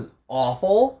prom dress is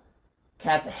awful.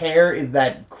 Kat's hair is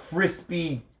that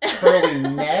crispy, curly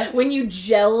mess. When you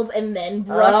gelled and then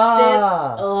brushed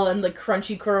it. Oh, and the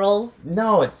crunchy curls.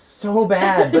 No, it's so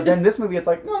bad. But then this movie, it's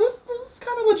like, no, this is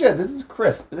kind of legit. This is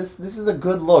crisp. This is a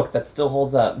good look that still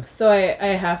holds up. So I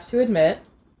have to admit,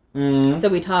 so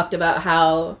we talked about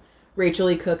how Rachel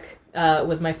E. Cook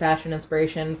was my fashion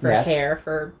inspiration for hair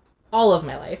for all of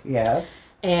my life. Yes.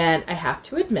 And I have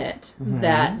to admit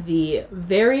that the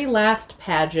very last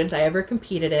pageant I ever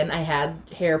competed in, I had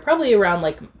hair probably around,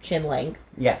 like, chin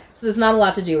length. Yes. So there's not a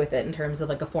lot to do with it in terms of,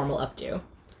 like, a formal updo.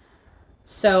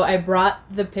 So I brought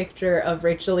the picture of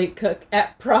Rachel E. Cook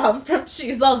at prom from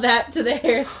She's All That to the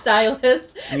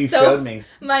hairstylist. You showed me.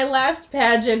 My last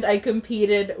pageant, I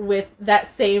competed with that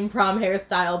same prom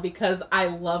hairstyle because I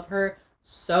love her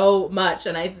so much,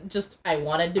 and I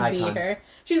wanted to be her.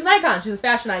 She's an icon. She's a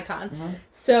fashion icon.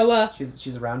 So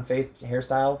she's a round-faced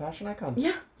hairstyle fashion icon.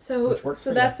 Yeah. So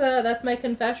that's my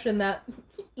confession that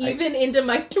even into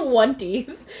my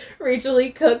 20s, Rachel E.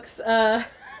 Cook's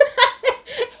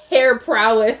hair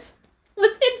prowess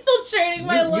was infiltrating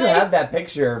my life. You have that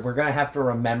picture. We're gonna have to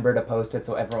remember to post it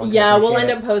so everyone can Yeah, we'll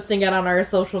appreciate end up posting it on our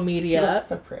social media. That's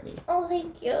so pretty. Oh,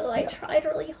 thank you. I tried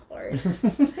really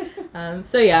hard.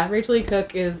 So yeah, Rachel E.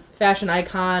 Cook is fashion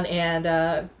icon,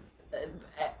 and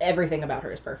everything about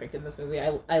her is perfect in this movie.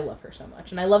 I love her so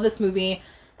much, and I love this movie,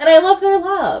 and I love their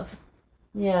love.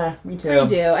 Yeah, me too. I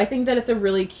do. I think that it's a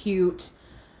really cute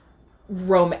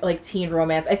teen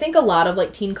romance. I think a lot of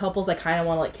like teen couples I kind of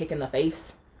want to like kick in the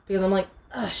face because I'm like,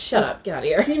 shut up, get out of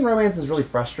here. Teen romance is really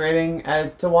frustrating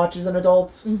to watch as an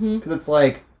adult because it's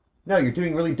like, no, you're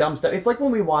doing really dumb stuff. It's like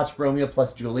when we watched Romeo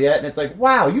plus Juliet, and it's like,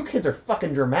 wow, you kids are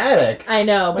fucking dramatic. I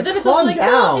know, but then it's also like,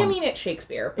 well, I mean, it's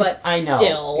Shakespeare, but I know.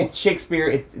 Still. It's Shakespeare,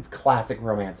 it's classic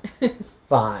romance.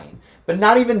 Fine. But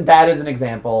not even that is an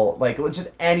example. Like,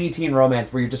 just any teen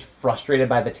romance where you're just frustrated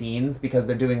by the teens because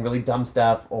they're doing really dumb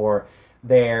stuff or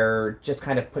they're just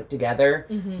kind of put together,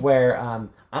 where, I'm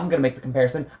going to make the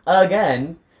comparison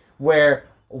again, where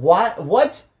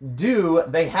what do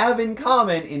they have in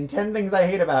common in 10 Things I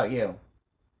Hate About You?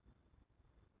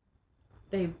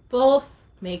 They both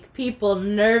make people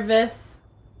nervous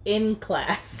in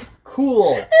class.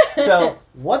 Cool. So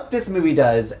what this movie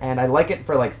does, and I like it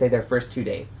for, like, say, their first 2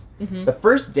 dates. The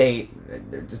first date,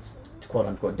 just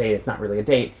quote-unquote date, it's not really a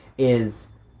date, is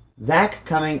Zach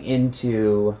coming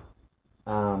into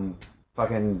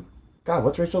fucking... God,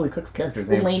 what's Rachel Lee Cook's character's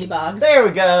name? Lainey Boggs. There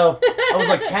we go. I was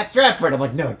like, Kat Stratford. I'm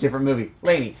like, no, different movie.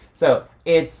 Lainey. So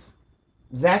it's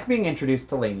Zach being introduced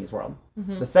to Lainey's world.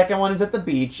 The second one is at the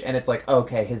beach, and it's like,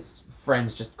 okay, his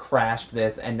friends just crashed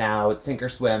this, and now it's sink or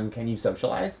swim. Can you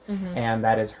socialize? And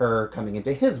that is her coming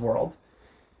into his world.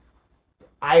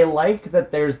 I like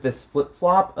that there's this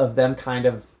flip-flop of them kind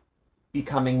of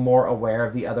becoming more aware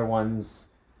of the other one's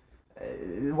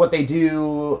what they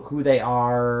do, who they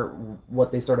are,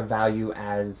 what they sort of value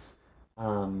as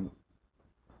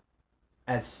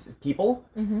people.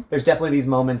 There's definitely these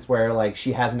moments where, like,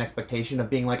 she has an expectation of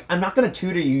being like, I'm not going to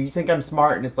tutor you. You think I'm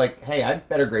smart. And it's like, hey, I have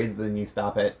better grades than you.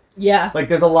 Stop it. Yeah. Like,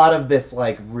 there's a lot of this,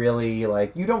 like, really,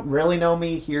 like, you don't really know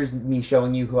me. Here's me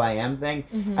showing you who I am thing.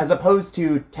 As opposed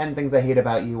to 10 Things I Hate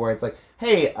About You, where it's like,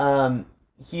 hey,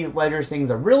 Heath Ledger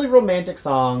sings a really romantic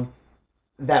song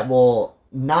that will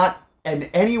not in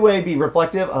any way be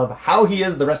reflective of how he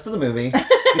is the rest of the movie,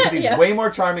 because he's way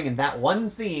more charming in that one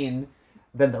scene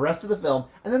than the rest of the film.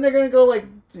 And then they're going to go, like,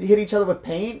 hit each other with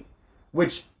paint,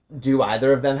 which, do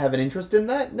either of them have an interest in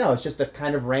that? No, it's just a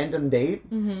kind of random date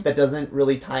that doesn't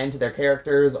really tie into their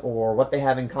characters or what they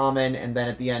have in common, and then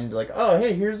at the end, like, oh,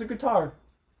 hey, here's a guitar.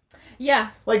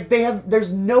 Yeah. Like,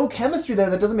 there's no chemistry there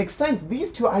that doesn't make sense.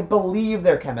 These two, I believe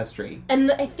their chemistry.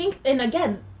 And I think, and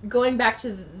again, going back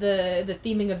to the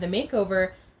theming of The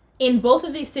Makeover, in both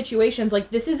of these situations, like,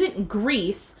 this isn't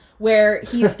Grease, where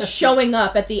he's showing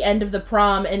up at the end of the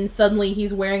prom and suddenly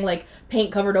he's wearing, like,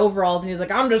 paint-covered overalls and he's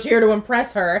like, I'm just here to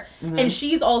impress her. And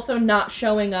she's also not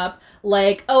showing up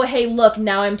like, oh, hey, look,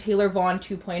 now I'm Taylor Vaughn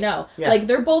 2.0. Yeah. Like,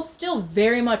 they're both still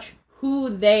very much who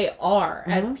they are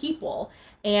as people.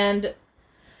 And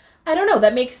I don't know,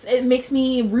 it makes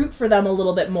me root for them a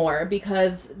little bit more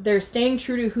because they're staying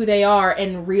true to who they are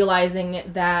and realizing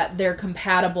that they're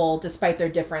compatible despite their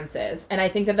differences. And I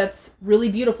think that that's really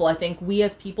beautiful. I think we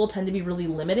as people tend to be really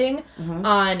limiting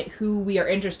on who we are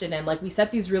interested in. Like, we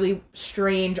set these really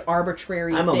strange,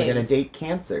 arbitrary I'm only things. going to date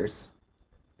cancers.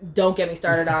 don't get me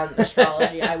started on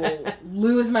astrology. I will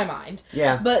lose my mind.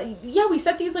 Yeah. But yeah, we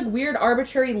set these like weird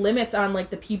arbitrary limits on like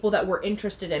the people that we're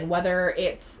interested in, whether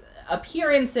it's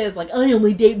appearances, like I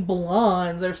only date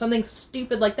blondes or something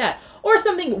stupid like that, or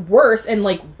something worse and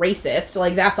like racist,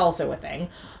 like that's also a thing.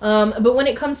 But when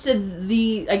it comes to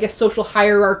the, I guess, social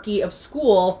hierarchy of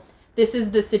school, this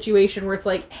is the situation where it's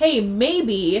like, hey,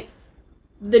 maybe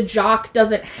the jock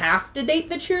doesn't have to date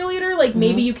the cheerleader. Like,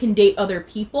 maybe you can date other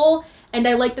people. And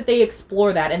I like that they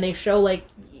explore that and they show, like,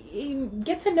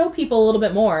 get to know people a little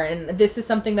bit more. And this is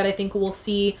something that I think we'll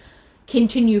see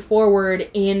continue forward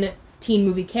in teen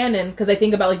movie canon. Because I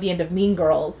think about, like, the end of Mean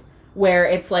Girls, where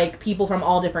it's, like, people from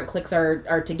all different cliques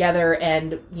are together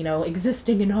and, you know,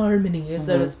 existing in harmony,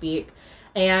 so to speak.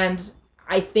 And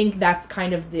I think that's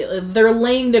kind of they're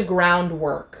laying the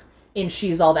groundwork in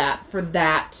She's All That for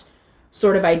that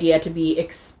sort of idea to be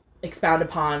expounded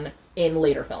upon in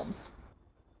later films.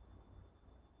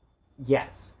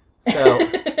 Yes. So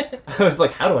I was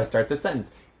like, how do I start this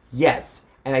sentence? Yes.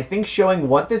 And I think showing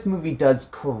what this movie does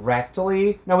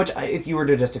correctly, now which if you were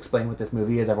to just explain what this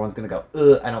movie is, everyone's going to go,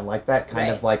 ugh, I don't like that,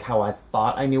 kind of like how I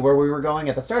thought I knew where we were going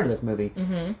at the start of this movie.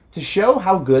 To show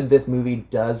how good this movie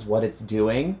does what it's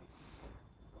doing,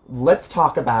 let's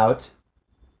talk about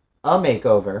a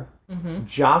makeover.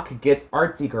 Jock gets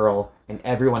artsy girl and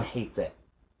everyone hates it.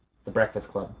 The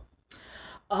Breakfast Club.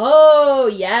 Oh,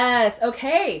 yes.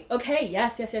 Okay.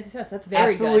 Yes. That's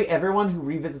very Absolutely good. Everyone who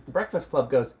revisits The Breakfast Club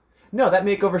goes, no, that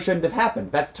makeover shouldn't have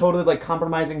happened. That's totally, like,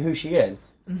 compromising who she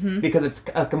is. Because it's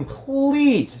a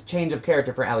complete change of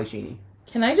character for Ally Sheedy.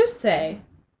 Can I just say,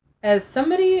 as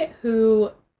somebody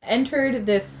who entered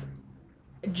this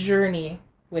journey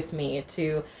with me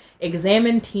to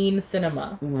examine teen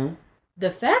cinema, the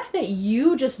fact that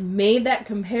you just made that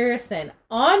comparison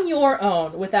on your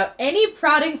own without any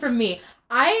prodding from me,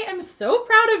 I am so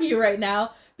proud of you right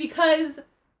now, because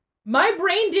my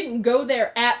brain didn't go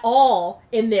there at all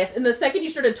in this. And the second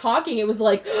you started talking, it was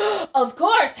like, of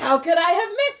course, how could I have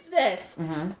missed this?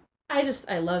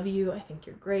 I love you. I think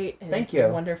you're great. Thank you.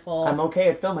 You're wonderful. I'm okay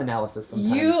at film analysis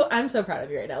sometimes. I'm so proud of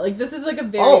you right now. Like, this is like a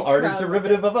very all art is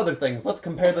derivative of other things. Let's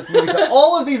compare this movie to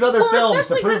all of these other films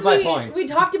to prove my points. We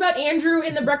talked about Andrew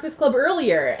in The Breakfast Club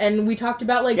earlier, and we talked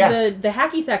about like the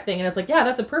hacky sack thing, and it's like, yeah,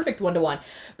 that's a perfect 1-to-1.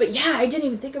 But yeah, I didn't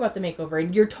even think about the makeover,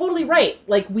 and you're totally right.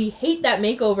 Like, we hate that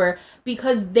makeover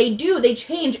because they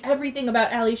change everything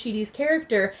about Ally Sheedy's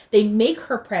character. They make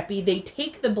her preppy, they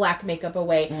take the black makeup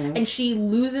away, and she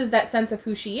loses that sense of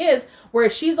who she is,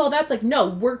 whereas She's All That's like, no,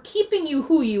 we're keeping you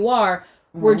who you are,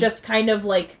 we're just kind of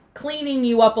like cleaning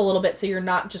you up a little bit so you're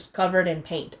not just covered in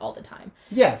paint all the time.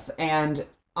 Yes, and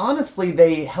honestly,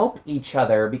 they help each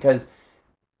other because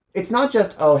it's not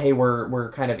just, oh, hey,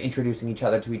 we're kind of introducing each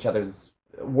other to each other's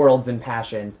worlds and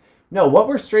passions. No, what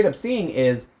we're straight up seeing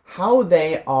is how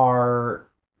they are,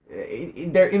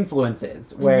 their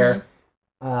influences, where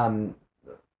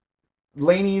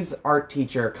Lainey's art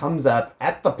teacher comes up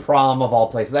at the prom of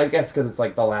all places. I guess because it's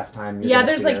like the last time.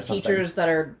 There's like teachers that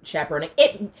are chaperoning.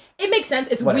 It makes sense.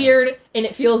 It's weird and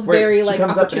it feels very like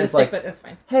opportunistic, like, but it's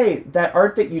fine. Hey, that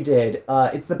art that you did,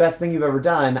 it's the best thing you've ever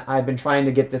done. I've been trying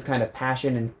to get this kind of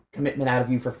passion and commitment out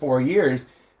of you for 4 years.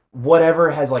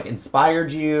 Whatever has like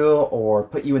inspired you or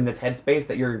put you in this headspace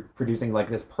that you're producing like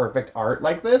this perfect art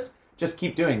like this, just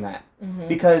keep doing that.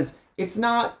 Because it's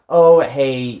not, oh,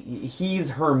 hey,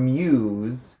 he's her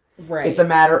muse. Right. It's a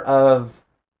matter of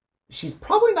she's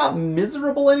probably not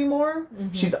miserable anymore.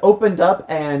 She's opened up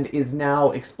and is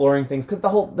now exploring things. Because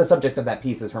the subject of that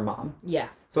piece is her mom. Yeah.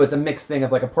 So it's a mixed thing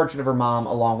of like a portrait of her mom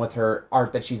along with her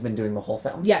art that she's been doing the whole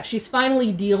film. Yeah, she's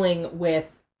finally dealing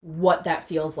with what that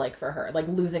feels like for her. Like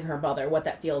losing her mother, what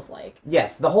that feels like.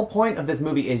 Yes, the whole point of this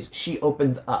movie is she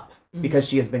opens up because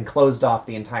she has been closed off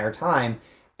the entire time.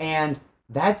 And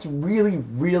that's really,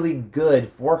 really good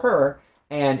for her.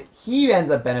 And he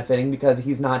ends up benefiting because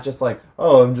he's not just like,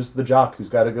 oh, I'm just the jock who's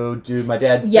got to go do my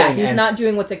dad's thing. Yeah, he's not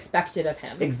doing what's expected of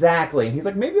him. Exactly. And he's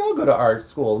like, maybe I'll go to art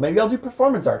school. Maybe I'll do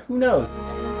performance art. Who knows?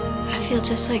 I feel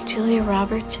just like Julia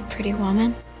Roberts in Pretty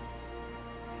Woman.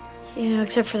 You know,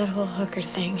 except for that whole hooker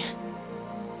thing.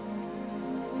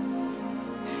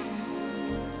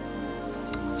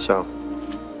 So,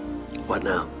 what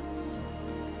now?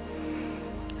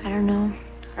 I don't know.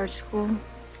 Art school.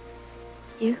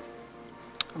 You?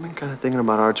 I've been kind of thinking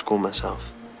about art school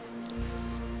myself.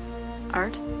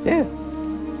 Art? Yeah.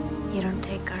 You don't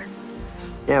take art?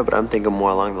 Yeah, but I'm thinking more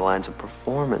along the lines of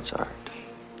performance art.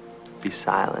 Be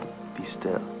silent. Be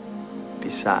still. Be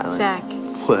silent. Zach.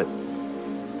 What?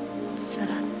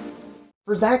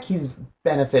 For Zach, he's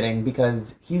benefiting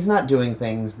because he's not doing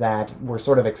things that were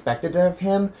sort of expected of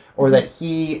him or that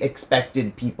he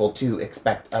expected people to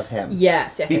expect of him.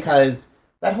 Yes. Because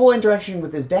that whole interaction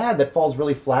with his dad that falls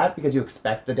really flat because you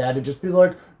expect the dad to just be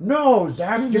like, no,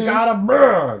 Zach, you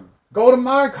gotta go to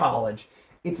my college.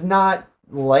 It's not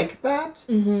like that.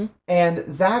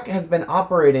 And Zach has been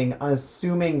operating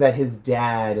assuming that his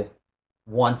dad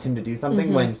wants him to do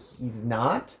something when he's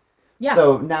not. Yeah.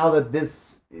 So now that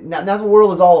now the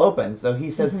world is all open, so he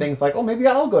says things like, oh, maybe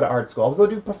I'll go to art school. I'll go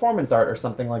do performance art or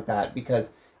something like that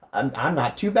because I'm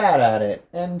not too bad at it.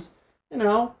 And, you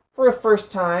know, for a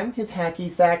first time, his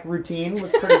hacky sack routine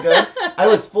was pretty good. I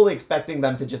was fully expecting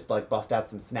them to just, like, bust out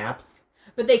some snaps.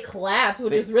 But they clapped,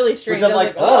 which is really strange. Which I'm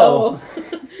like, oh.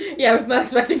 Yeah, I was not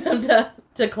expecting them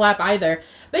to clap either.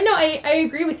 But no, I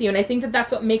agree with you, and I think that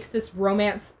that's what makes this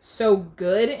romance so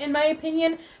good, in my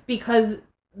opinion, because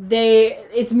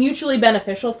it's mutually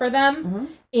beneficial for them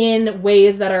in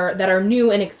ways that are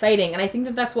new and exciting. And I think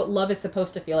that that's what love is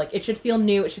supposed to feel like. It should feel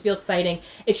new. It should feel exciting.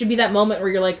 It should be that moment where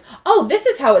you're like, oh, this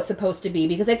is how it's supposed to be.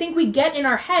 Because I think we get in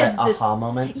our heads this aha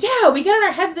moment. Yeah, we get in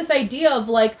our heads this idea of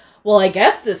like, well, I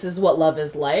guess this is what love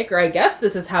is like, or I guess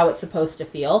this is how it's supposed to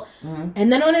feel.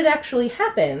 And then when it actually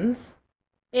happens,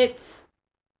 it's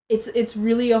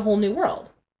really a whole new world.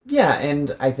 Yeah,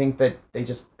 and I think that they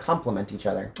just complement each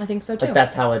other. I think so too. Like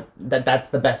that's how that's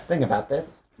the best thing about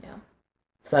this. Yeah.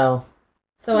 So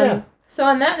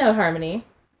on that note, Harmony,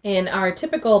 in our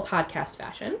typical podcast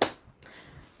fashion,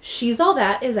 She's All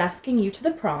That is asking you to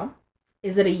the prom.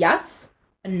 Is it a yes,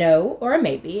 a no, or a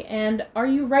maybe? And are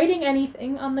you writing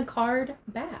anything on the card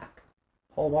back?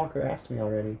 Paul Walker asked me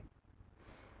already.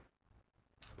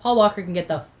 Paul Walker can get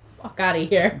the fuck out of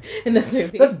here in this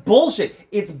movie. That's bullshit.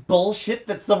 It's bullshit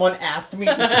that someone asked me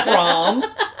to prom.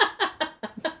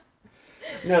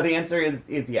 No, the answer is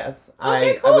yes.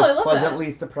 Okay, cool. I I love was pleasantly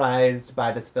surprised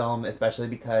by this film, especially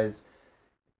because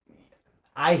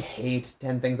I hate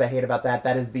 10 Things I Hate About That.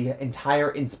 That is the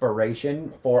entire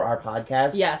inspiration for our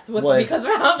podcast. Yes, was because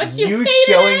of how much you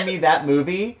showing me that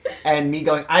movie and me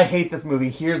going, I hate this movie,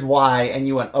 here's why, and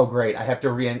you went, oh great, I have to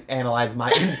reanalyze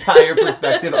my entire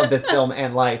perspective of this film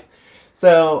and life.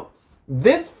 So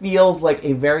this feels like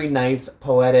a very nice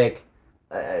poetic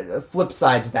flip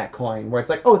side to that coin, where it's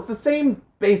like, oh, it's the same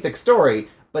basic story,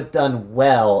 but done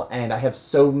well, and I have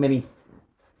so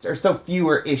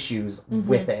fewer issues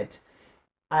with it.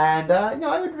 And,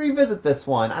 I would revisit this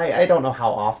one. I don't know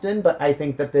how often, but I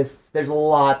think that there's a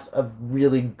lot of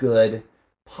really good,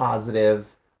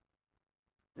 positive,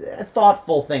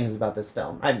 thoughtful things about this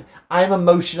film. I'm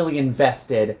emotionally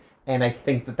invested, and I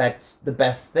think that that's the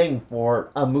best thing for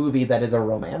a movie that is a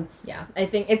romance. Yeah, I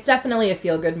think it's definitely a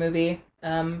feel-good movie,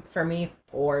 for me,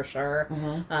 for sure.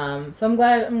 So I'm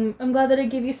glad that it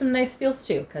gave you some nice feels,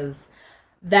 too, because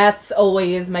that's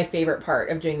always my favorite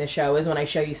part of doing the show, is when I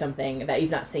show you something that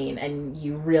you've not seen and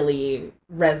you really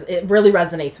it really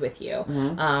resonates with you.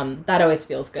 That always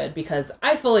feels good, because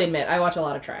I fully admit I watch a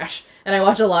lot of trash and I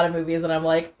watch a lot of movies and I'm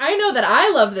like, I know that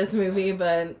I love this movie,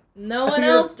 but no one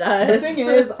else does. The thing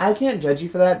is, I can't judge you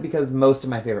for that because most of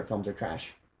my favorite films are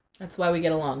trash. That's why we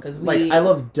get along, because I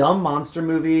love dumb monster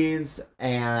movies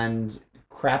and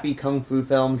crappy kung fu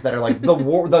films that are like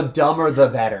the dumber the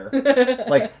better.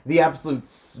 Like the absolute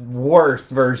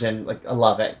worst version. Like I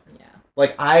love it. Yeah.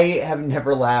 Like I have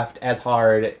never laughed as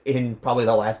hard in probably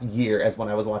the last year as when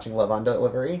I was watching Love on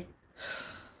Delivery.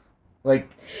 Like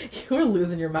you were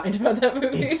losing your mind about that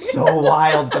movie. It's so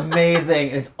wild. It's amazing.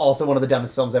 And it's also one of the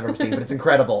dumbest films I've ever seen, but it's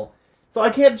incredible. So I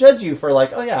can't judge you for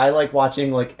like, oh yeah, I like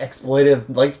watching like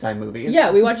exploitive Lifetime movies.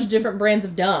 Yeah, we watch different brands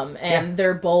of dumb, and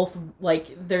they're both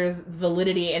like, there's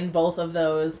validity in both of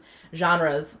those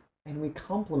genres. And we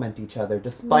complement each other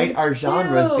despite our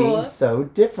genres being so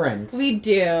different. We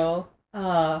do.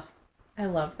 I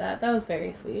love that. That was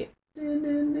very sweet.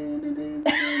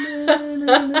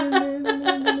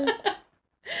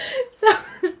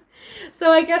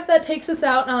 So I guess that takes us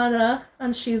out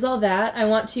on She's All That. I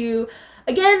want to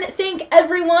again thank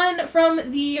everyone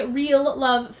from the Real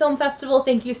Love Film Festival.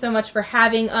 Thank you so much for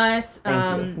having us.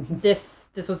 Thank you. This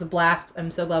was a blast. I'm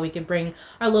so glad we could bring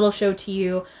our little show to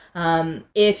you.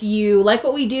 If you like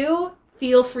what we do,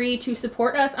 feel free to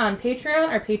support us on Patreon.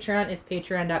 Our Patreon is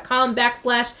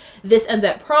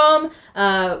patreon.com/thisendsatprom.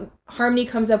 Harmony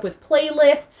comes up with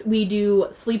playlists. We do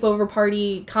sleepover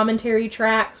party commentary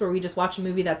tracks where we just watch a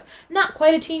movie that's not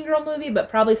quite a teen girl movie, but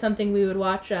probably something we would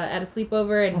watch at a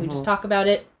sleepover, and we just talk about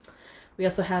it. We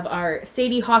also have our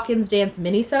Sadie Hawkins Dance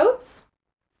minisodes.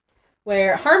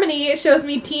 where Harmony shows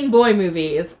me teen boy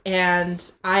movies,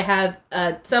 and I have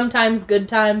sometimes good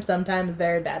time, sometimes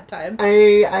very bad time.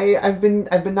 I've been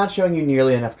not showing you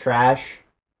nearly enough trash.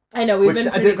 I know, we've been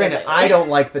pretty good lately. I don't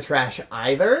like the trash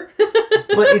either,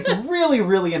 but it's really,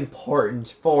 really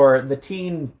important for the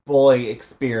teen boy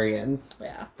experience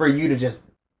for you to just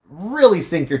really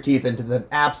sink your teeth into the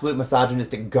absolute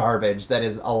misogynistic garbage that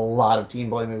is a lot of teen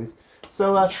boy movies.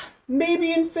 So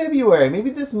maybe in February, maybe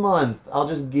this month, I'll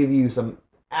just give you some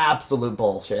absolute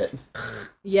bullshit.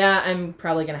 Yeah, I'm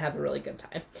probably going to have a really good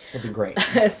time. That'd be great.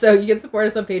 So you can support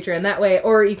us on Patreon that way,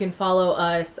 or you can follow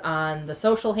us on the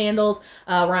social handles.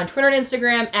 We're on Twitter and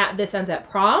Instagram at This Ends at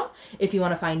Prom. If you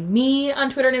want to find me on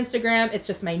Twitter and Instagram, it's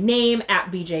just my name,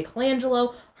 at BJ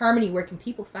Colangelo. Harmony, where can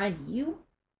people find you?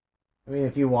 I mean,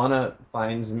 if you want to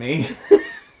find me,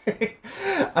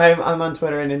 I'm on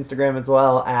Twitter and Instagram as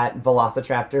well at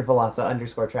Velocitraptor,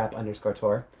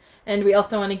 Veloca_trap_tour. And we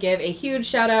also want to give a huge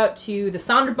shout out to the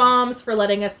Sonderbombs for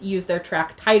letting us use their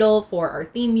track title for our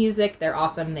theme music. They're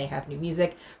awesome. They have new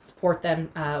music. Support them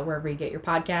wherever you get your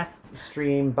podcasts.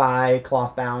 Streamed by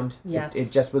Clothbound. Yes.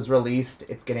 It just was released.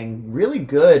 It's getting really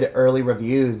good early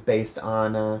reviews based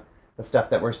on the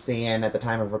stuff that we're seeing at the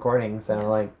time of recording. So,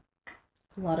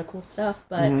 a lot of cool stuff.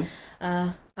 But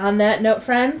on that note,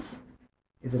 friends.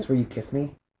 Is this where you kiss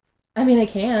me? I mean, I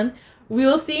can. We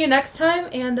will see you next time,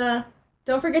 and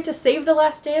don't forget to save the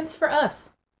last dance for us.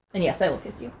 And yes, I will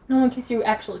kiss you. No one kiss you,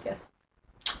 actual kiss.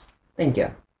 Thank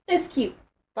you. It's cute.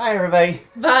 Bye, everybody.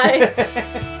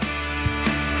 Bye.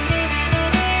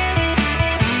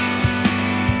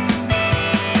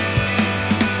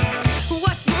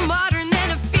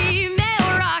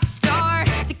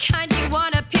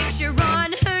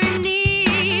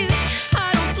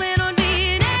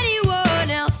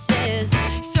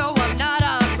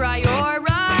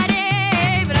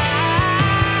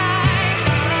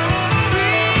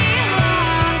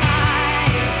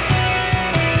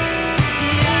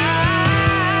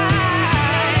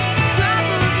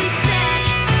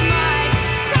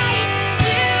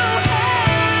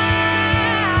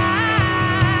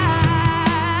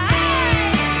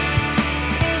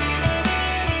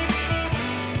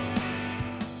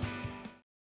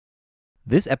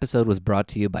 This episode was brought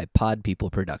to you by Pod People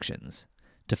Productions.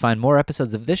 To find more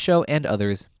episodes of this show and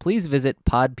others, please visit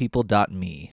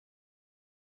podpeople.me.